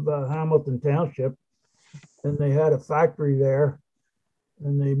 part of Hamilton Township, and they had a factory there,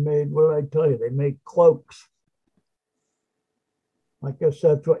 and they made, what did I tell you? They made cloaks. I guess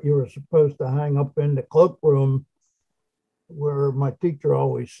that's what you were supposed to hang up in the cloakroom where my teacher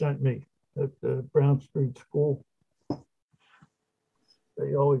always sent me at the Brown Street School.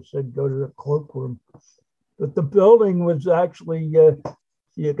 They always said, go to the cloakroom. But the building was actually,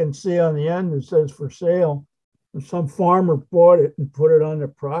 you can see on the end, it says for sale. And some farmer bought it and put it on their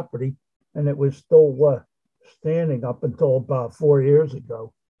property, and it was still standing up until about 4 years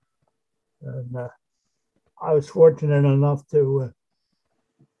ago. And I was fortunate enough to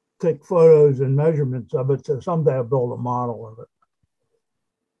take photos and measurements of it, so someday I'll build a model of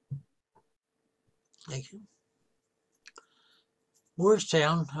it. Thank you.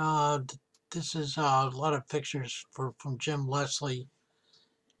 Moorestown, this is a lot of pictures from Jim Leslie.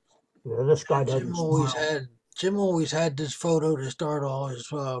 Yeah, this guy doesn't smile. Jim always had this photo to start all his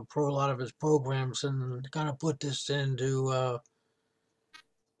a lot of his programs, and kind of put this into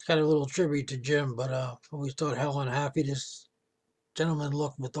kind of a little tribute to Jim. But always thought how unhappy this gentleman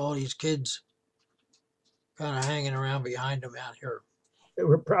looked with all these kids kind of hanging around behind him out here. They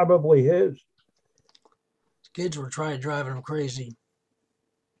were probably his. Kids were driving him crazy.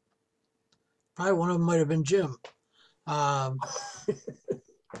 Probably one of them might have been Jim.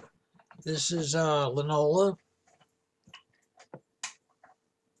 This is Linola,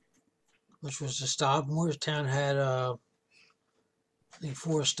 which was the stop. Moorestown had, I think,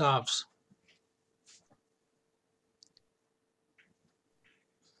 4 stops.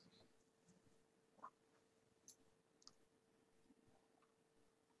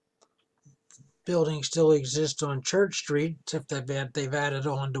 Building still exists on Church Street, except they've added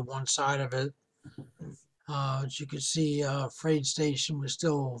on to one side of it. As you can see, freight station was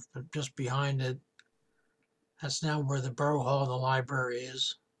still just behind it. That's now where the Borough Hall and the library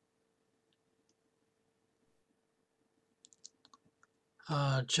is.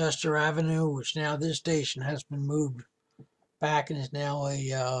 Chester Avenue, which now this station has been moved back and is now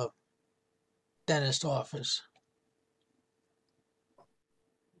a dentist office.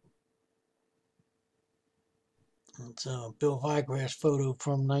 It's a Bill Vigrass photo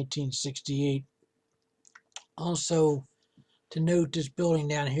from 1968. Also, to note, this building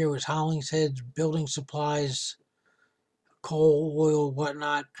down here was Hollingshead's Building Supplies coal, oil,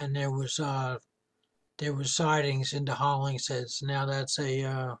 whatnot, and there was sidings into Hollingsheads. Now that's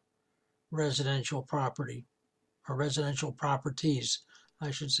a residential property, or residential properties,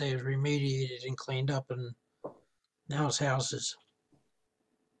 I should say, is remediated and cleaned up, and now it's houses.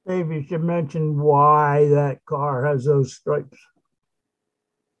 Dave, you should mention why that car has those stripes.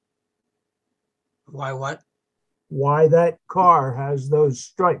 Why what? Why that car has those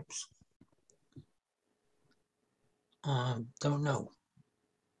stripes. Don't know.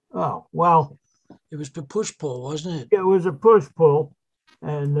 Oh, well, It was the push-pull, wasn't it? it was a push-pull,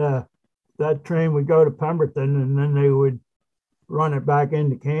 and that train would go to Pemberton, and then they would run it back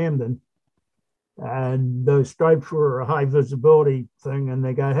into Camden. And those stripes were a high visibility thing, and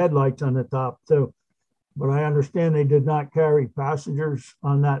they got headlights on the top too. But I understand they did not carry passengers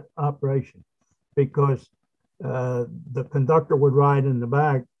on that operation because the conductor would ride in the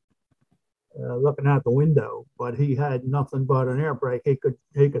back looking out the window, but he had nothing but an air brake. He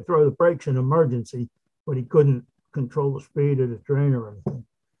could throw the brakes in emergency, but he couldn't control the speed of the train or anything.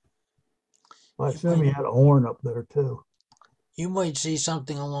 I assume he had a horn up there too. You might see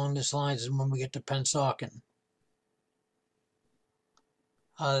something along this lines when we get to Pennsauken.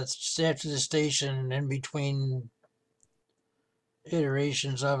 It's after the station and in between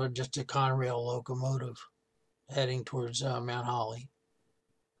iterations of it, just a Conrail locomotive heading towards Mount Holly.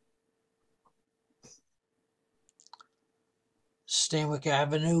 Stanwick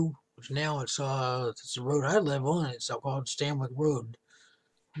Avenue, which now it's a road I live on. It's called Stanwick Road.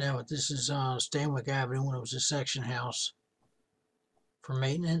 Now this is Stanwick Avenue when it was a section house for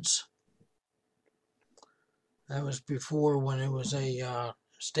maintenance. That was before when it was a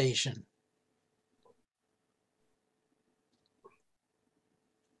station.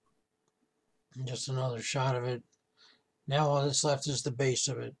 And just another shot of it. Now all that's left is the base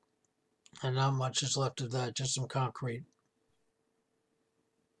of it. And not much is left of that, just some concrete.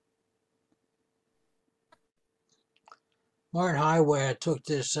 Martin Highway, I took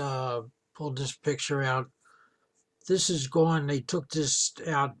this, pulled this picture out. This is gone. They took this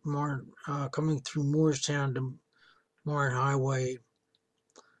out coming through Moorestown to Martin Highway.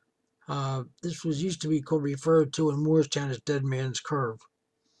 This was used to be referred to in Moorestown as Dead Man's Curve.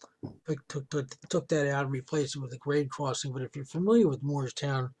 Took that out and replaced it with a grade crossing. But if you're familiar with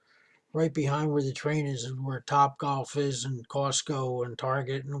Moorestown, right behind where the train is where Topgolf is, and Costco and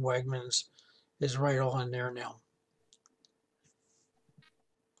Target and Wegmans is right all in there now.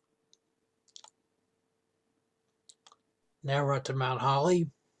 Now we're up to Mount Holly,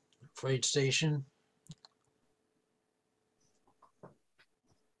 freight station.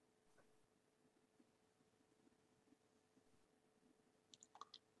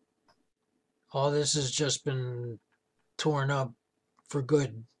 All this has just been torn up for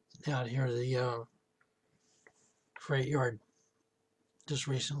good out here at the freight yard just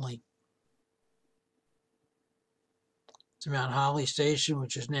recently. It's Mount Holly Station,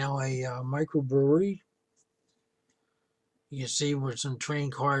 which is now a microbrewery. You can see where some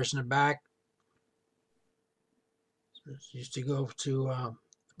train cars in the back. This used to go to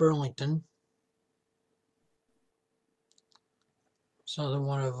Burlington. It's another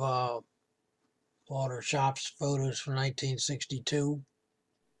one of Walter Shop's photos from 1962.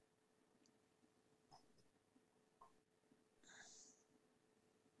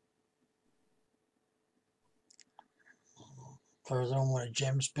 Further on, one of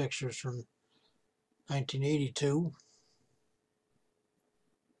Jim's pictures from 1982.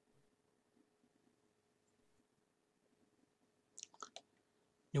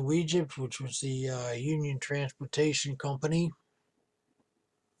 New Egypt, which was the Union Transportation Company.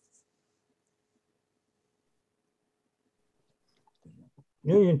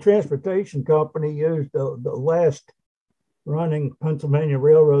 Union Transportation Company used the last running Pennsylvania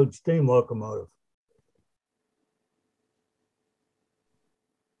Railroad steam locomotive.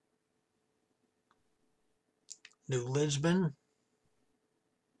 New Lisbon,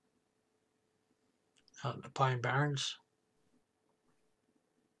 out in the Pine Barrens.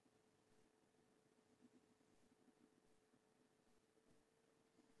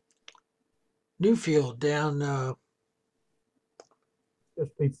 Newfield down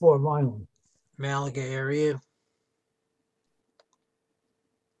Just before Vineland. Malaga area.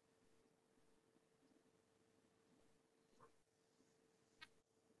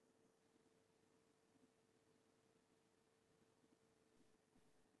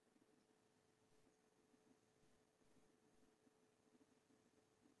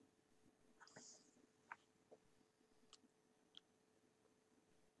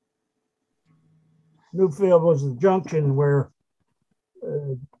 Newfield was the junction where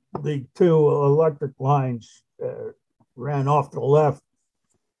the two electric lines ran off to the left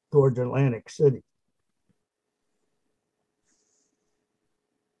towards Atlantic City.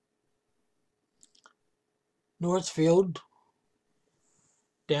 Northfield,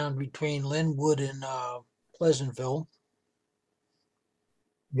 down between Linwood and Pleasantville.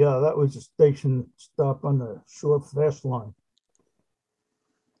 Yeah, that was a station stop on the short fast line,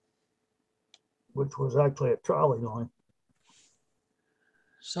 which was actually a trolley line.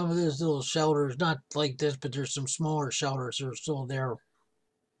 Some of those little shelters, not like this, but there's some smaller shelters that are still there.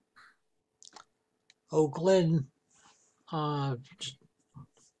 Oak Glen, now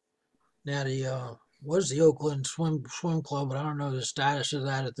the was the Oakland Swim Club, but I don't know the status of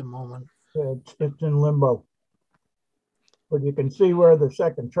that at the moment. It's in limbo. But you can see where the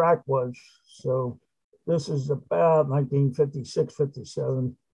second track was. So this is about 1956,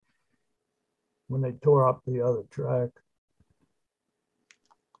 57, when they tore up the other track.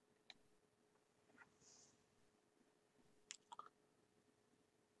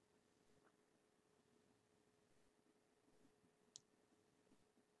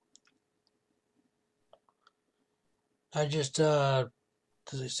 I just, as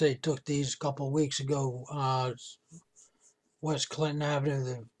I say, took these a couple of weeks ago. West Clinton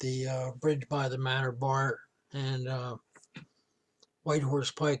Avenue, the bridge by the Manor Bar, and White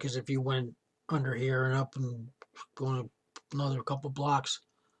Horse Pike is if you went under here and up and going another couple blocks.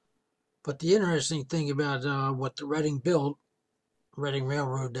 But the interesting thing about what the Reading built, Reading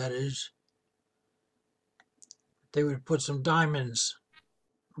Railroad that is, they would put some diamonds,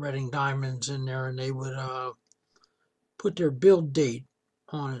 Reading diamonds in there, and they would put their build date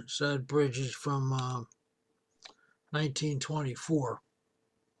on it. So that bridge is from 1924.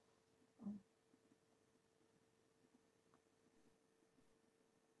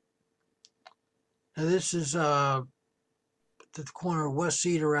 Now this is the corner of West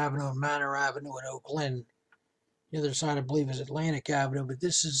Cedar Avenue and Manor Avenue in Oak Glen. The other side, I believe, is Atlantic Avenue, but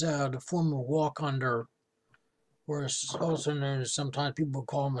this is the former walk under, or it's also known as sometimes people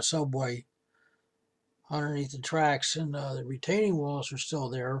call them a subway, underneath the tracks, and the retaining walls are still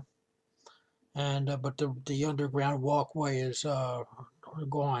there, and but the underground walkway is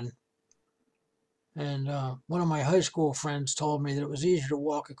gone. And one of my high school friends told me that it was easier to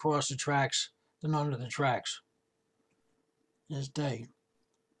walk across the tracks than under the tracks this day.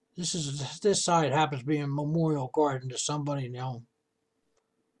 This side happens to be a memorial garden to somebody now.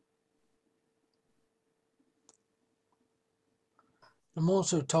 I'm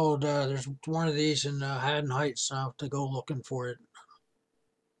also told there's one of these in Haddon Heights. I'll have to go looking for it.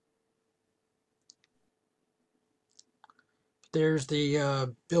 There's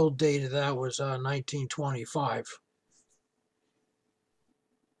the build date of that was 1925.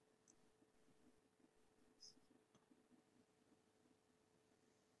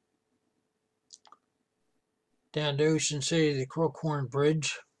 Down to Ocean City, the Crookhorn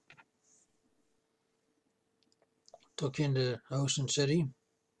Bridge took into Ocean City.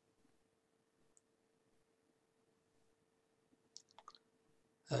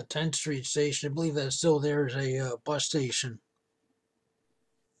 10th Street Station, I believe that's still there as a bus station.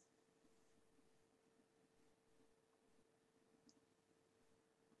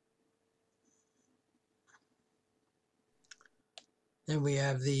 Then we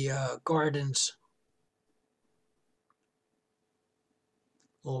have the gardens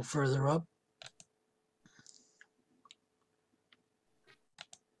a little further up.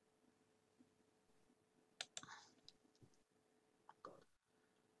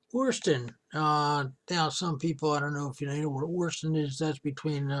 Worston. Now some people, I don't know if you know where Worston is. That's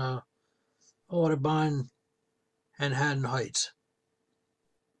between Audubon and Haddon Heights,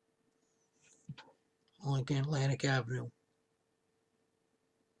 like Atlantic Avenue.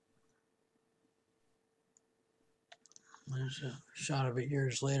 There's a shot of it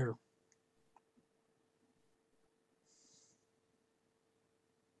years later.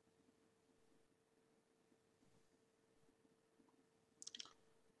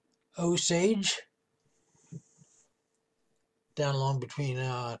 Osage, down along between,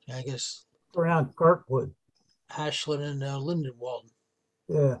 I guess, Around Kirkwood. Ashland and Lindenwald,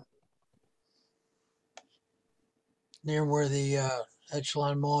 Yeah. near where the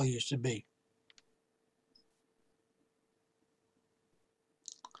Echelon Mall used to be.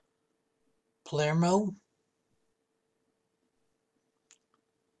 Palermo, I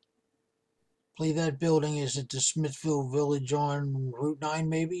believe that building is at the Smithfield Village on Route 9,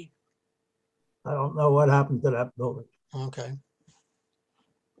 maybe? I don't know what happened to that building, Okay.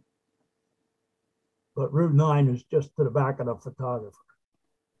 but Route 9 is just to the back of the photographer.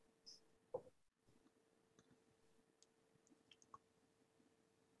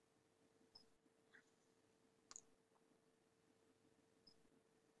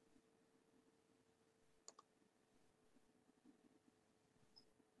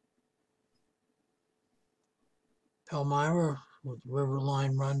 Elmira, where the river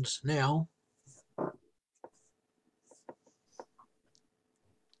line runs now.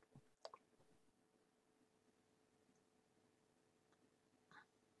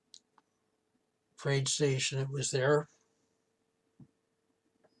 Freight station, it was there.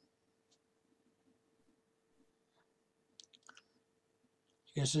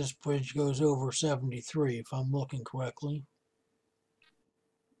 I guess this bridge goes over 73, if I'm looking correctly.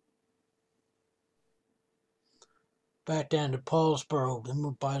 Back down to Paulsboro,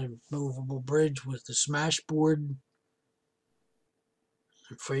 then by the movable bridge with the smashboard,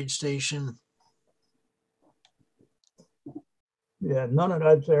 the freight station. Yeah, none of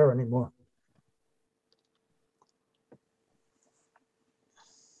that's there anymore.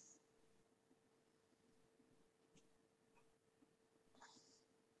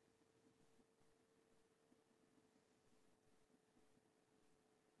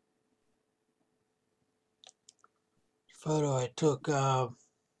 Photo I took, I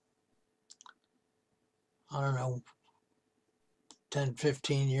don't know, 10,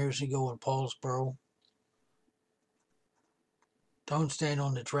 15 years ago in Paulsboro. Don't stand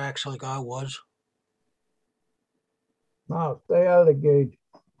on the tracks like I was. No, stay out of the gauge.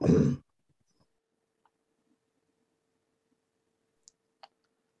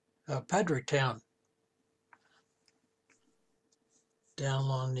 Pedricktown, down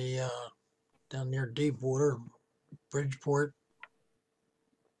on the down near Deepwater, Bridgeport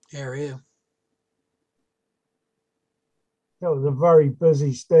area. It was a very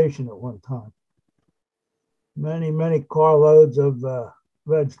busy station at one time. Many carloads of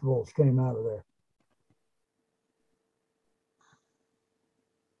vegetables came out of there.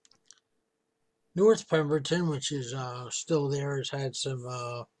 North Pemberton, which is still there, has had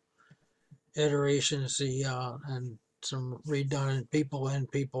some iterations and some redone people in,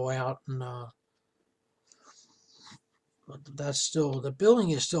 people out, and but that's still, the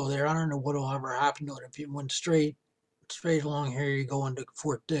building is still there. I don't know what will ever happen to it. If you went straight along here, you go into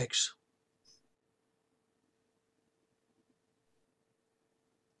Fort Dix.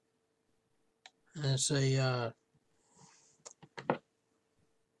 And it's a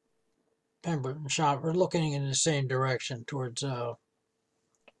Pemberton shop. We're looking in the same direction towards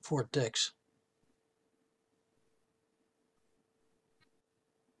Fort Dix.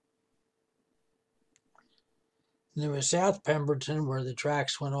 And there was South Pemberton where the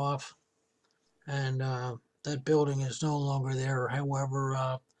tracks went off, and that building is no longer there.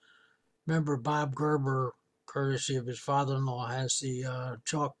 However, remember Bob Gerber, courtesy of his father-in-law, has the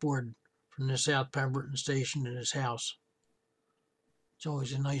chalkboard from the South Pemberton station in his house. It's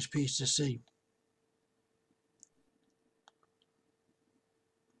always a nice piece to see.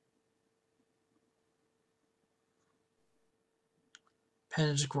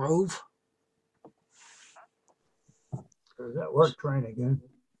 Penn's Grove. There's that work train again.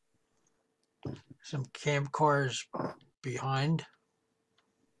 Some camp cars behind.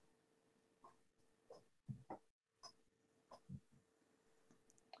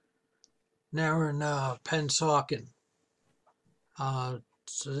 Now we're in Pennsauken. So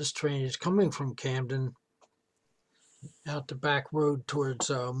this train is coming from Camden out the back road towards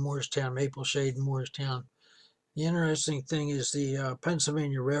Moorestown, Mapleshade and Moorestown. The interesting thing is the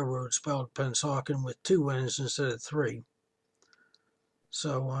Pennsylvania Railroad spelled Pennsauken with 2 N's instead of 3.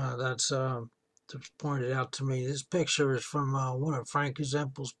 So that's pointed out to me. This picture is from one of Frank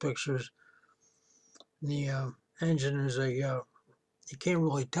Zempel's pictures. The engine is a, you can't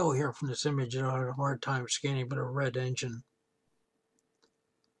really tell here from this image, I had a hard time scanning, but a red engine.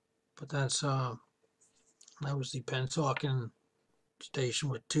 But that's, that was the Pennsauken station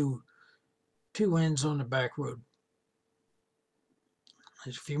with two ends on the back road.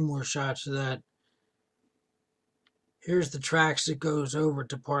 There's a few more shots of that. Here's the tracks that goes over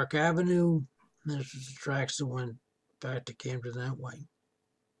to Park Avenue. There's the tracks that went back to Camden that way.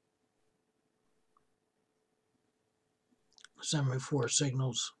 Semaphore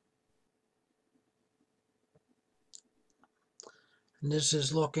signals. And this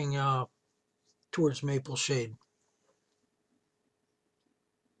is looking towards Mapleshade.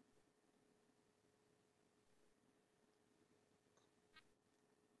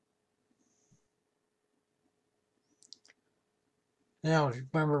 Now,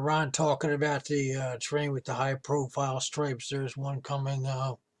 remember Ron talking about the train with the high-profile stripes? There's one coming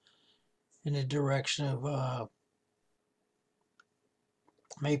in the direction of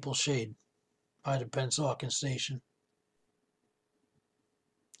Mapleshade by the Pennsauken station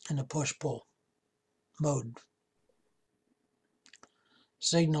in the push-pull mode.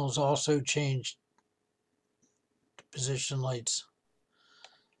 Signals also changed to position lights.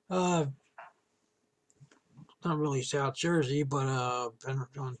 not really South Jersey, but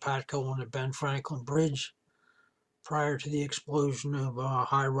on Patco and the Ben Franklin Bridge prior to the explosion of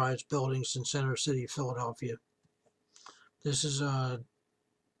high-rise buildings in Center City, Philadelphia. This is a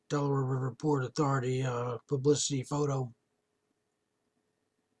Delaware River Port Authority publicity photo.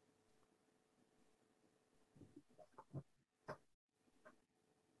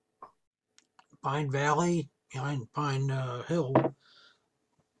 Pine Valley, behind Pine Hill,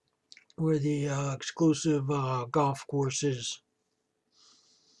 where the exclusive golf course is.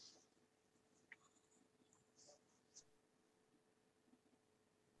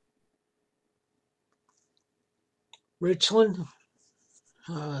 Richland,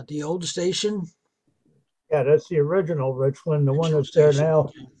 the old station. Yeah, that's the original Richland. The one that's there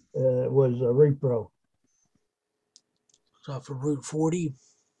now was a repro. It's off of Route 40.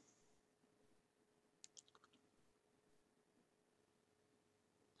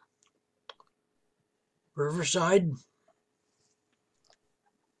 Riverside,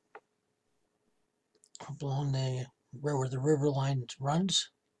 up along the where the river line runs.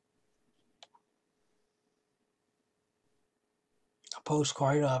 A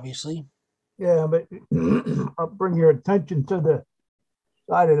postcard, obviously. Yeah, but I'll bring your attention to the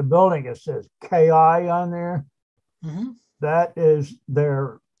side of the building. It says KI on there. Mm-hmm. That is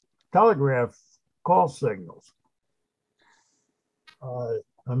their telegraph call signals.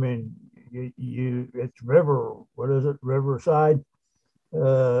 I mean, it's river. What is it? Riverside.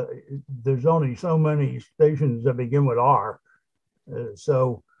 There's only so many stations that begin with R,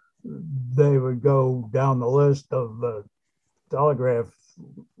 so they would go down the list of telegraph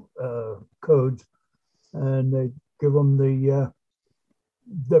codes, and they give them the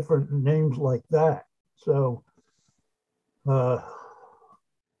different names like that. So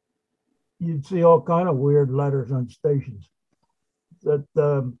you'd see all kind of weird letters on stations. That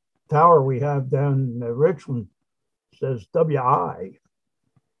tower we have down in Richland says WI,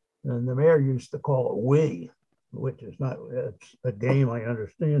 and the mayor used to call it we, which is not, it's a game, I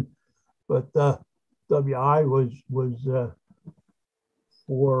understand, but WI was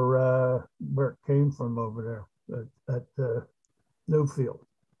for where it came from over there at Newfield.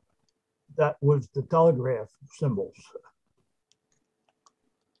 That was the telegraph symbols.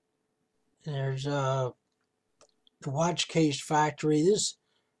 There's the watch case factory. This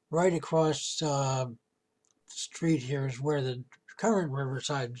right across the street here is where the current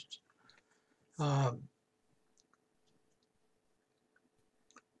Riverside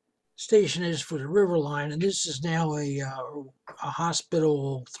station is for the River Line, and this is now a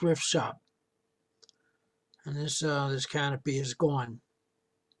hospital thrift shop. And this canopy is gone.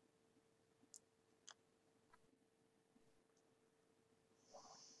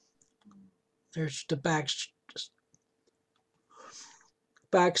 There's the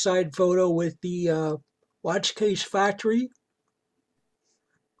backside photo with the watch case factory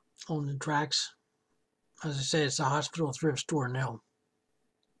on the tracks. As I say, it's a hospital thrift store now.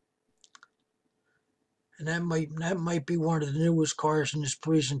 And that might be one of the newest cars in this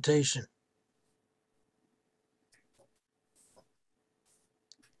presentation.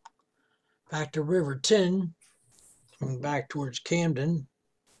 Back to Riverton, coming back towards Camden,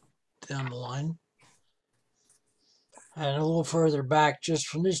 down the line. And a little further back, just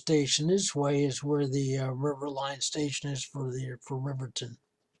from this station this way, is where the River Line station is for Riverton.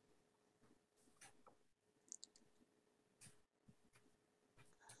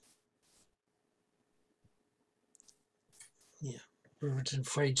 Yeah, Riverton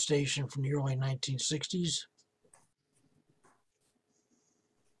Freight Station from the early 1960s.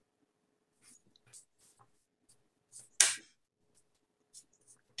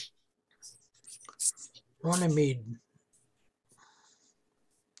 Runnymede,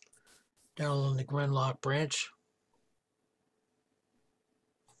 down on the Glenlock branch.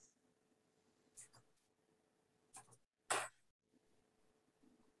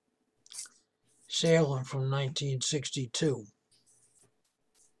 Salem from 1962.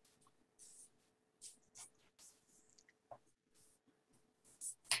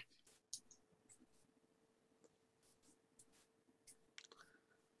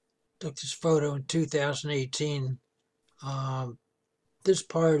 Took this photo in 2018. This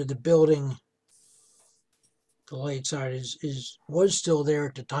part of the building, the light side, was still there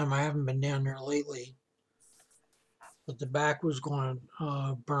at the time. I haven't been down there lately, but the back was going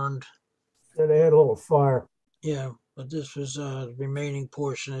burned. Yeah, they had a little fire. Yeah, but this was the remaining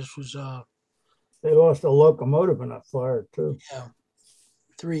portion. This was they lost a locomotive in that fire too. Yeah,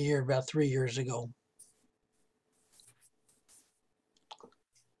 about 3 years ago.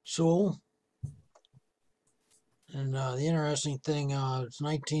 Sewell. And the interesting thing, it's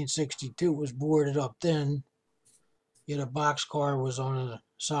 1962, it was boarded up then. Yet a boxcar was on a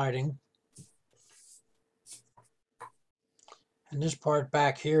siding. And this part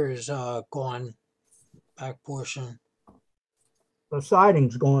back here is gone, back portion. The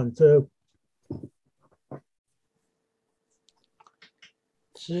siding's gone too.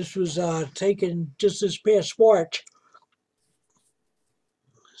 So this was taken just this past March.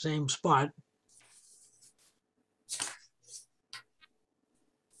 Same spot.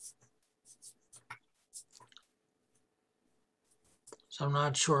 So I'm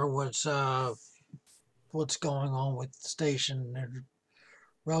not sure what's going on with the station. There's a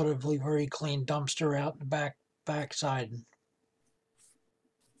relatively very clean dumpster out in the backside.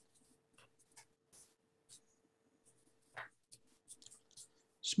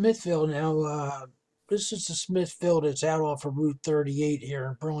 Smithville now, this is the Smithville that's out off of Route 38 here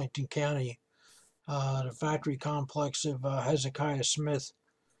in Burlington County. The factory complex of Hezekiah Smith.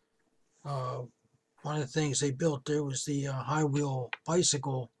 One of the things they built there was the high wheel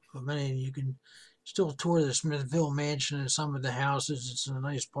bicycle. You can still tour the Smithville mansion and some of the houses. It's a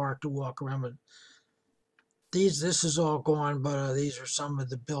nice park to walk around. But this is all gone, but these are some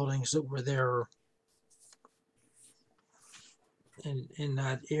of the buildings that were there in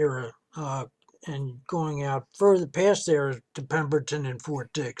that era. And going out further past there to Pemberton and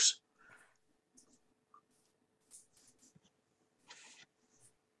Fort Dix.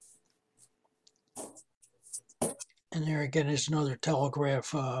 And there again is another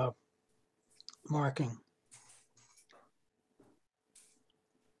telegraph marking.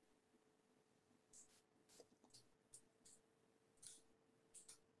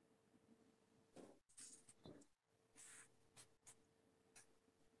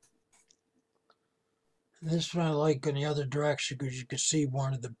 This one I like in the other direction because you could see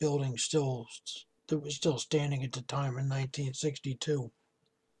one of the buildings that was still standing at the time in 1962.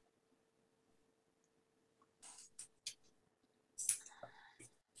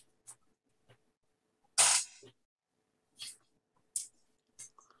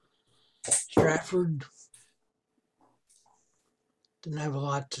 Stratford didn't have a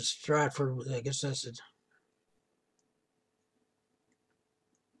lot to Stratford. I guess that's it.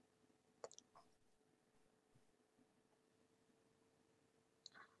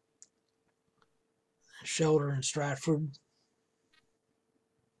 Shelter in Stratford.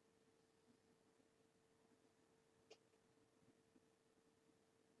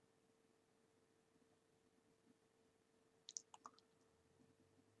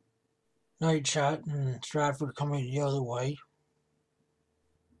 Night shot in Stratford coming the other way.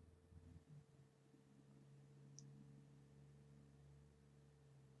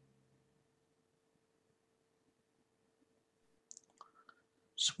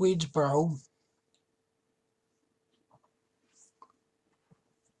 Swedesboro,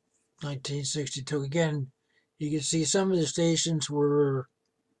 1962. Again, you can see some of the stations were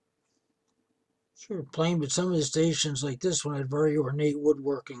sort of plain, but some of the stations like this one had very ornate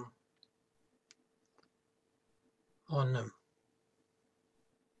woodworking on them.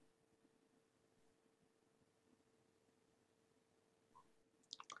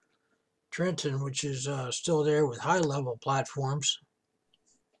 Trenton, which is still there with high-level platforms,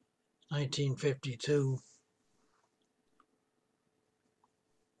 1952.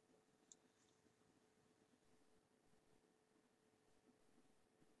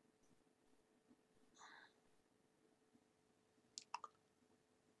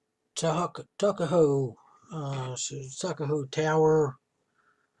 Tuckahoe, Tuckahoe Tower,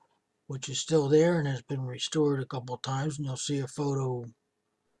 which is still there and has been restored a couple of times, and you'll see a photo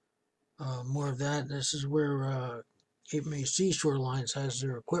more of that. This is where Cape May Seashore Lines has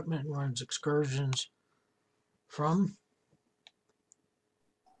their equipment and runs excursions from.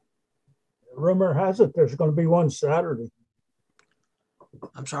 Rumor has it there's going to be one Saturday.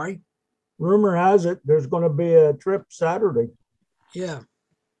 I'm sorry? Rumor has it there's going to be a trip Saturday. Yeah.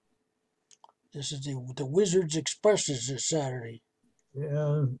 This is the Wizards Express is this Saturday.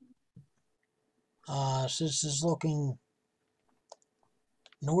 Yeah. So this is looking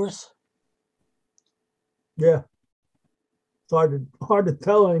north. Yeah. It's hard to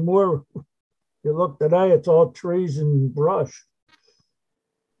tell anymore. You look today, it's all trees and brush.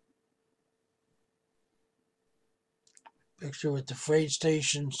 Picture with the freight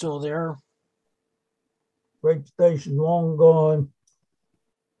station still there. Freight station long gone.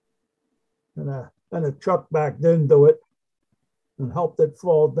 And a truck backed into it and helped it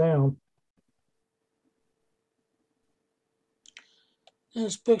fall down.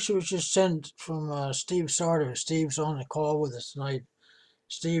 This picture was just sent from Steve Sardo. Steve's on the call with us tonight.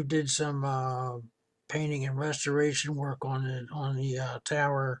 Steve did some painting and restoration work on the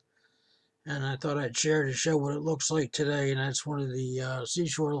tower And I thought I'd share to show what it looks like today. And that's one of the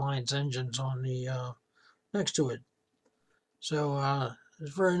Seashore Lines engines on the next to it. So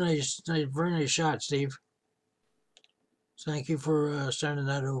it's very nice, very nice shot, Steve. Thank you for sending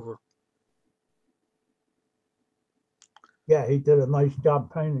that over. Yeah, he did a nice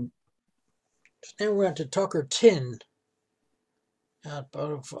job painting. So now we're at the Tucker Tin out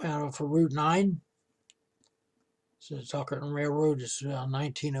of Route 9. So the Tucker Railroad is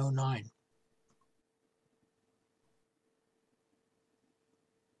 1909.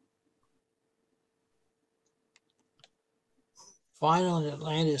 Final on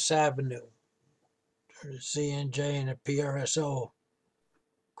Atlantis Avenue. The CNJ and the PRSO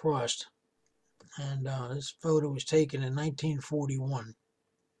crossed. And this photo was taken in 1941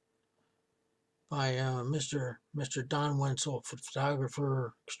 by Mr. Don Wenzel,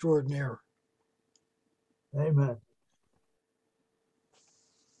 photographer extraordinaire. Amen.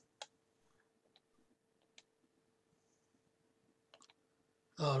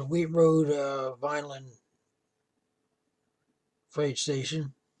 The Wheat Road Vineland Freight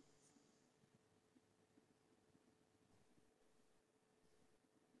Station.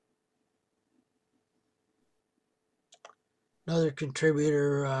 Another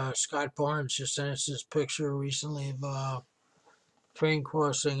contributor, Scott Barnes, just sent us this picture recently of train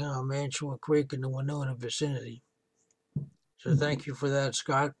crossing Mantua Creek in the Winona vicinity. So thank you for that,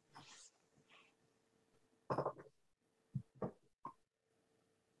 Scott.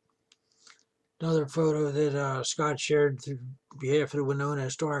 Another photo that Scott shared through behalf of the Winona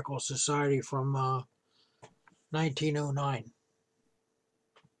Historical Society from 1909.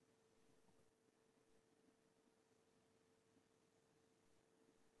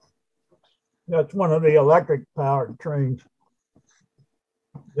 That's one of the electric powered trains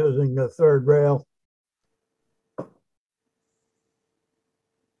using the third rail.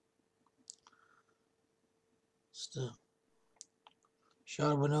 It's the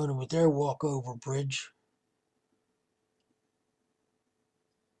shot of Winona with their walkover bridge.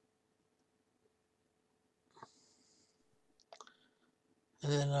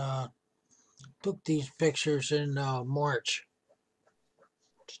 And then took these pictures in March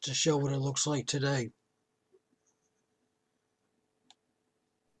just to show what it looks like today.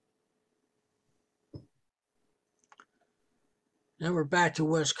 Now we're back to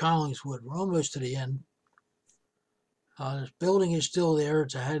West Collingswood. We're almost to the end. This building is still there.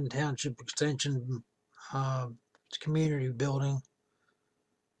 It's a Haddon Township Extension community building.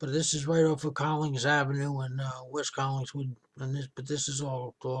 But this is right off of Collings Avenue in West Collingswood. But this is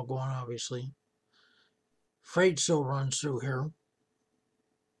all gone, obviously. Freight still runs through here.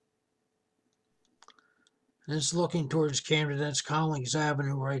 And it's looking towards Camden. That's Collings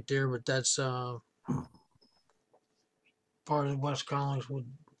Avenue right there, but that's part of the West Collingswood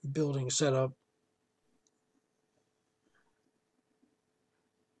building setup.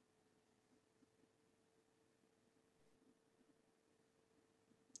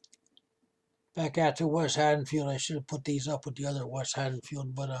 Back out to West Haddonfield. I should have put these up with the other West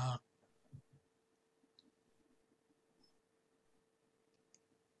Haddonfield, but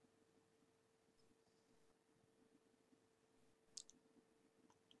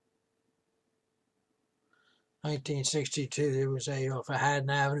 1962, there was off of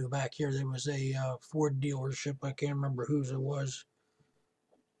Haddon Avenue back here, there was a Ford dealership. I can't remember whose it was.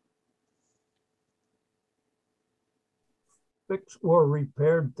 Fixed or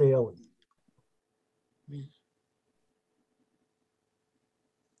repaired daily.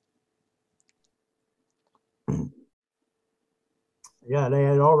 Yeah, they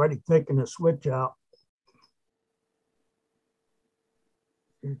had already taken the switch out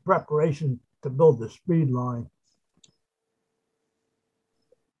in preparation to build the speed line.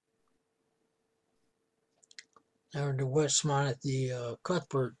 Now in the Westmont at the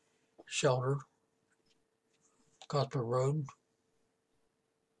Cuthbert shelter, Cuthbert Road.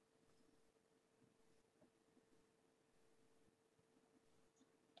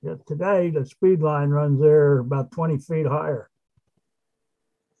 Yeah, today the speed line runs there about 20 feet higher.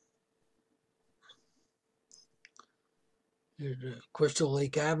 There's Crystal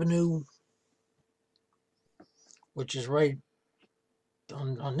Lake Avenue, which is right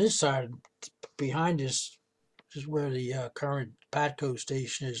on this side behind us. This is where the current Patco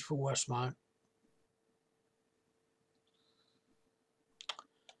station is for Westmont.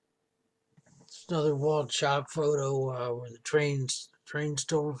 It's another walled shop photo where the trains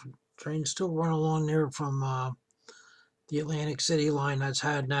still run along there from the Atlantic City line. That's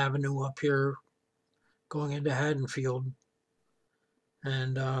Haddon Avenue up here, going into Haddonfield,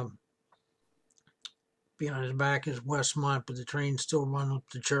 and behind his back is Westmont, but the trains still run up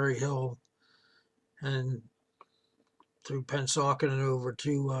to Cherry Hill and through Pennsauken and over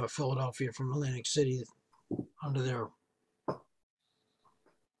to Philadelphia from Atlantic City under there.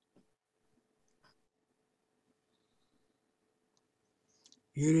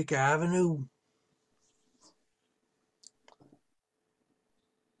 Utica Avenue.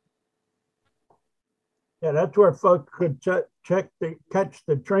 Yeah, that's where folks could catch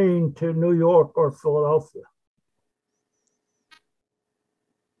the train to New York or Philadelphia.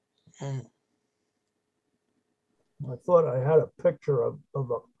 And I thought I had a picture of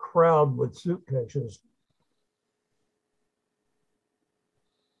a crowd with suitcases.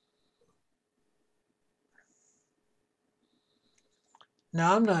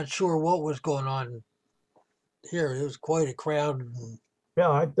 now I'm not sure what was going on here. It was quite a crowd.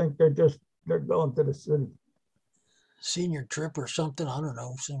 Yeah, I think they're going to the city, Senior trip or something. I don't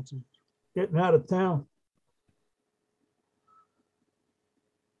know, something. getting out of town.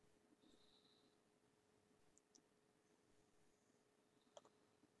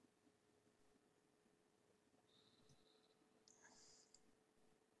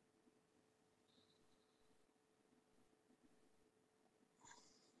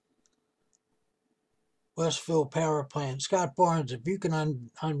 Westville Power Plant. Scott Barnes, if you can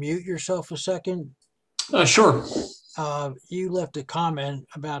unmute yourself a second. Sure. You left a comment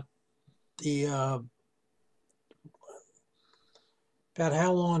about the about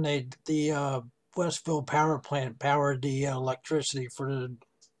how long the Westville Power Plant powered the electricity for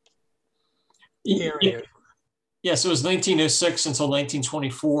the area. Yeah, so it was 1906 until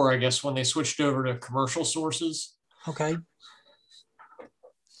 1924, I guess, when they switched over to commercial sources. Okay.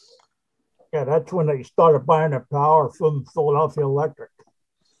 Yeah, that's when they started buying their power from Philadelphia Electric.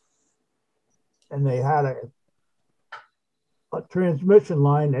 And they had a transmission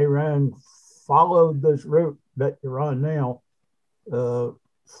line they followed this route that you're on now,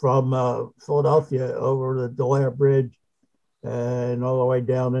 from Philadelphia over the Delair Bridge and all the way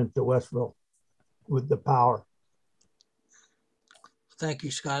down into Westville with the power. Thank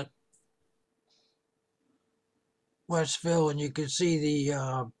you, Scott. Westville, and you can see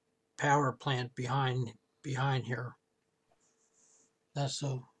the power plant behind here. That's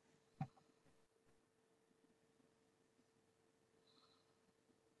a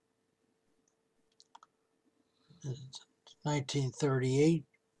 1938.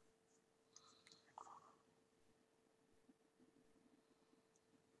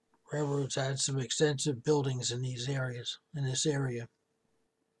 Railroads had some extensive buildings in this area.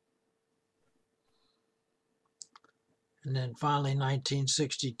 And then finally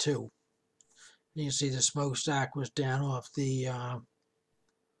 1962. You can see the smokestack was down off the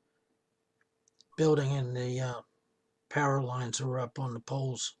building, and the power lines were up on the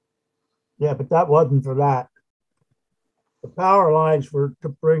poles. Yeah, but that wasn't for that. The power lines were to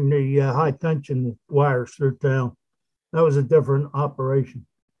bring the high tension wires through town. That was a different operation.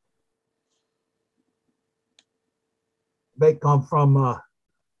 They come from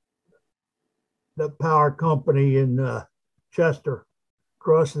the power company in Chester,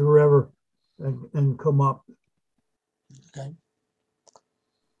 cross the river and come up. Okay.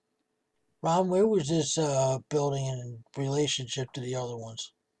 Ron, where was this building in relationship to the other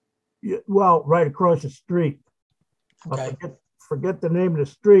ones? Yeah, well, right across the street. Okay. I forget the name of the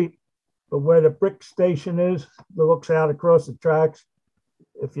street, but where the brick station is, that looks out across the tracks.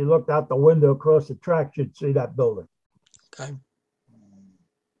 If you looked out the window across the tracks, you'd see that building. Okay.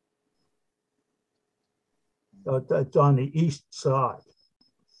 So it's on the east side.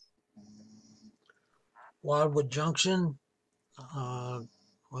 Wildwood Junction.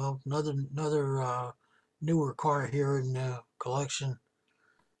 Well, another newer car here in the collection.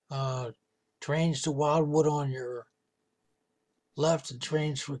 Trains to Wildwood on your left, and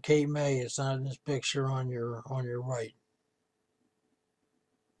trains for Cape May. It's not in this picture on your right.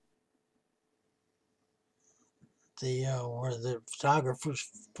 The where the photographers,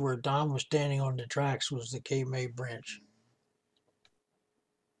 where Don was standing on the tracks, was the Cape May branch.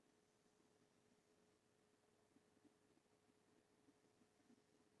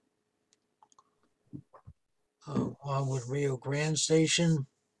 Wildwood Rio Grande Station.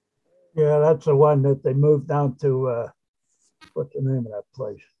 Yeah, that's the one that they moved down to, what's the name of that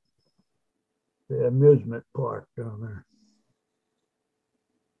place? The amusement park down there.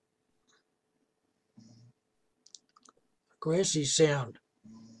 Grassy Sound,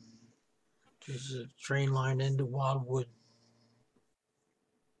 which is a train line into Wildwood.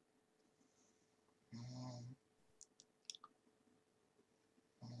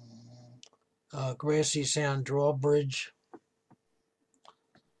 Grassy Sound Drawbridge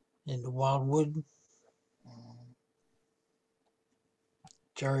into Wildwood.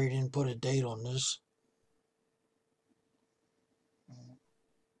 Jerry didn't put a date on this.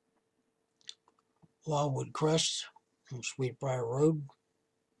 Wildwood Crest on Sweetbriar Road.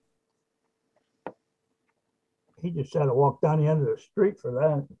 He just had to walk down the end of the street for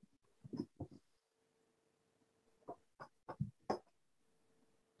that.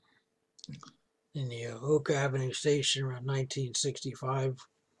 In the Oak Avenue station around 1965.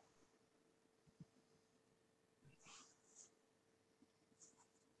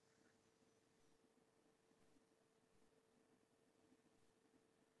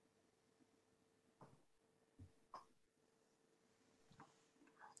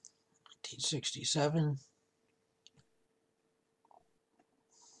 '67.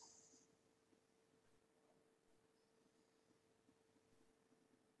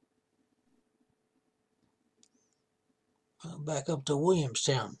 Back up to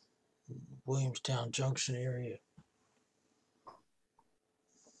Williamstown Junction area.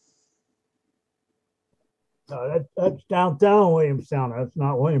 That's downtown Williamstown. That's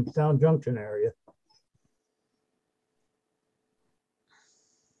not Williamstown Junction area.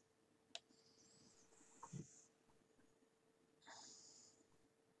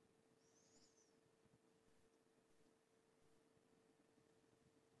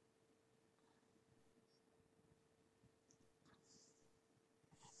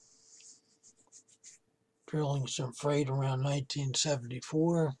 Drilling some freight around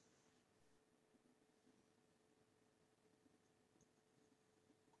 1974.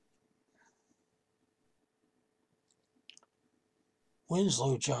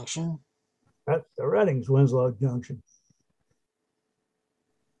 Winslow Junction. That's the Reddings Winslow Junction.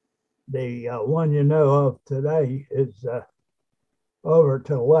 The one you know of today is over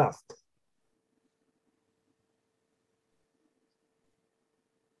to the left.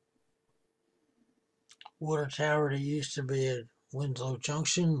 Water tower that used to be at Winslow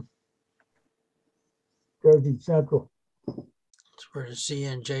Junction. Jersey Central. It's where the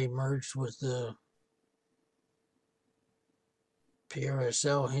CNJ merged with the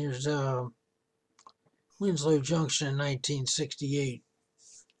PRSL. Here's Winslow Junction in 1968.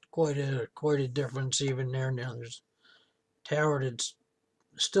 Quite a difference even there now. There's a tower that's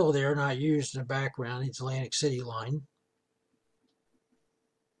still there, not used in the background. It's Atlantic City line.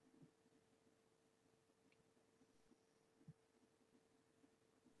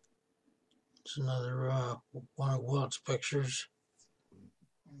 It's another one of Wilt's pictures.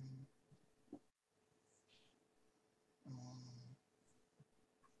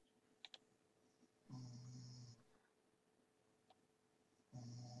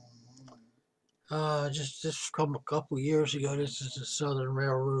 Just a couple years ago, this is the Southern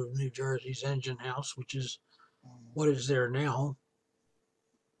Railroad of New Jersey's engine house, which is what is there now.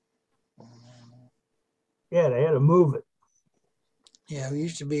 Yeah, they had to move it. Yeah, it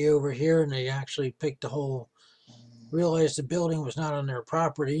used to be over here, and they actually picked the whole, realized the building was not on their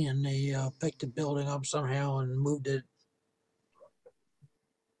property, and they picked the building up somehow and moved it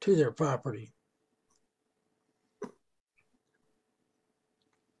to their property.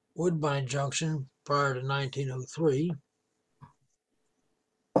 Woodbine Junction, prior to 1903.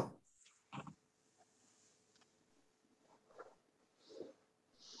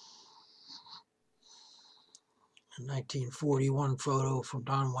 A 1941 photo from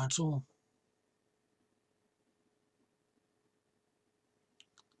Don Wenzel.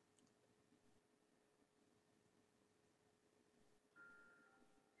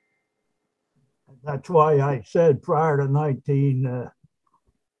 That's why I said prior to 19,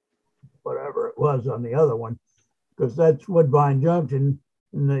 whatever it was on the other one, because that's Woodbine Junction,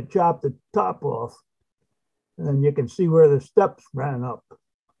 and they chopped the top off, and you can see where the steps ran up.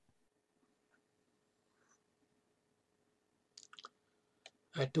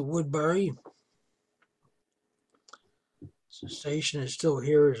 At the Woodbury. The station is still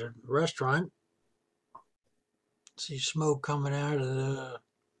here as a restaurant. See smoke coming out of the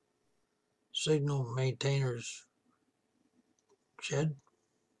signal maintainer's shed.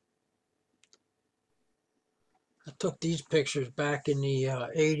 I took these pictures back in the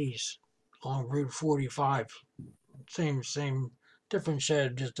 80s on Route 45. Same, different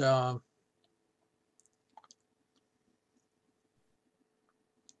shed, just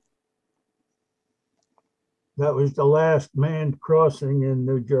That was the last manned crossing in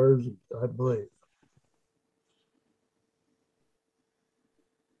New Jersey, I believe.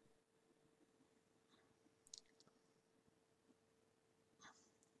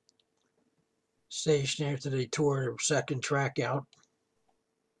 station after they tore their second track out.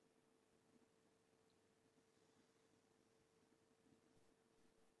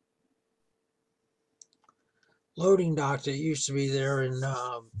 Loading dock that used to be there, and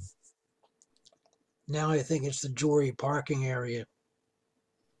now I think it's the Jory parking area.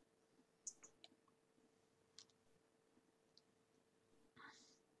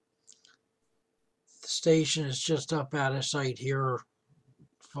 station is just up out of sight here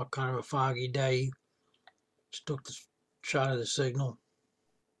for kind of a foggy day. Just took the shot of the signal.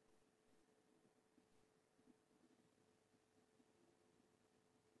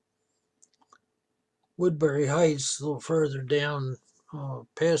 Woodbury Heights, a little further down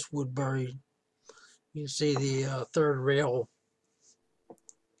past Woodbury, you can see the third rail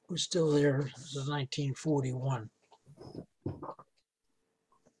was still there. This is 1941.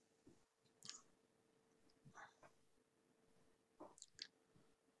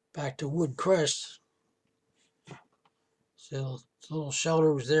 Back to Woodcrest. So the little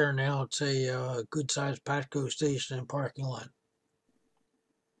shelter was there now. It's a good-sized Patco station and parking lot.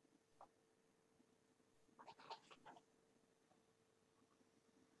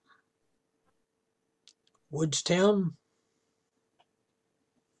 Woodstown.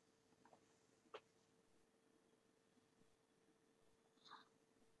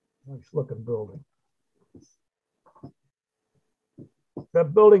 Nice looking building.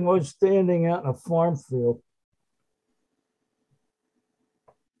 That building was standing out in a farm field.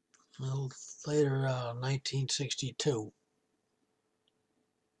 Well, later, 1962.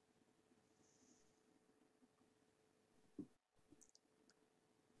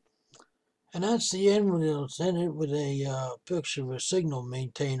 And that's the end when it's ended with a picture of a signal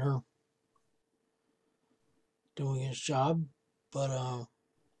maintainer doing his job. But I'd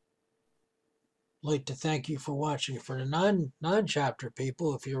like to thank you for watching. For the non-chapter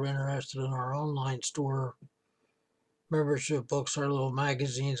people, if you're interested in our online store membership books, our little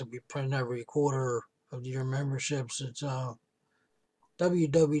magazines that we print every quarter of your memberships, it's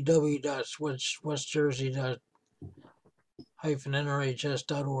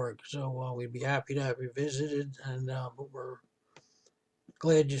www.westjersey-nhs.org. So we'd be happy to have you visited, and but we're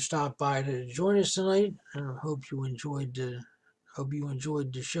glad you stopped by to join us tonight, and hope you enjoyed the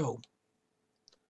show.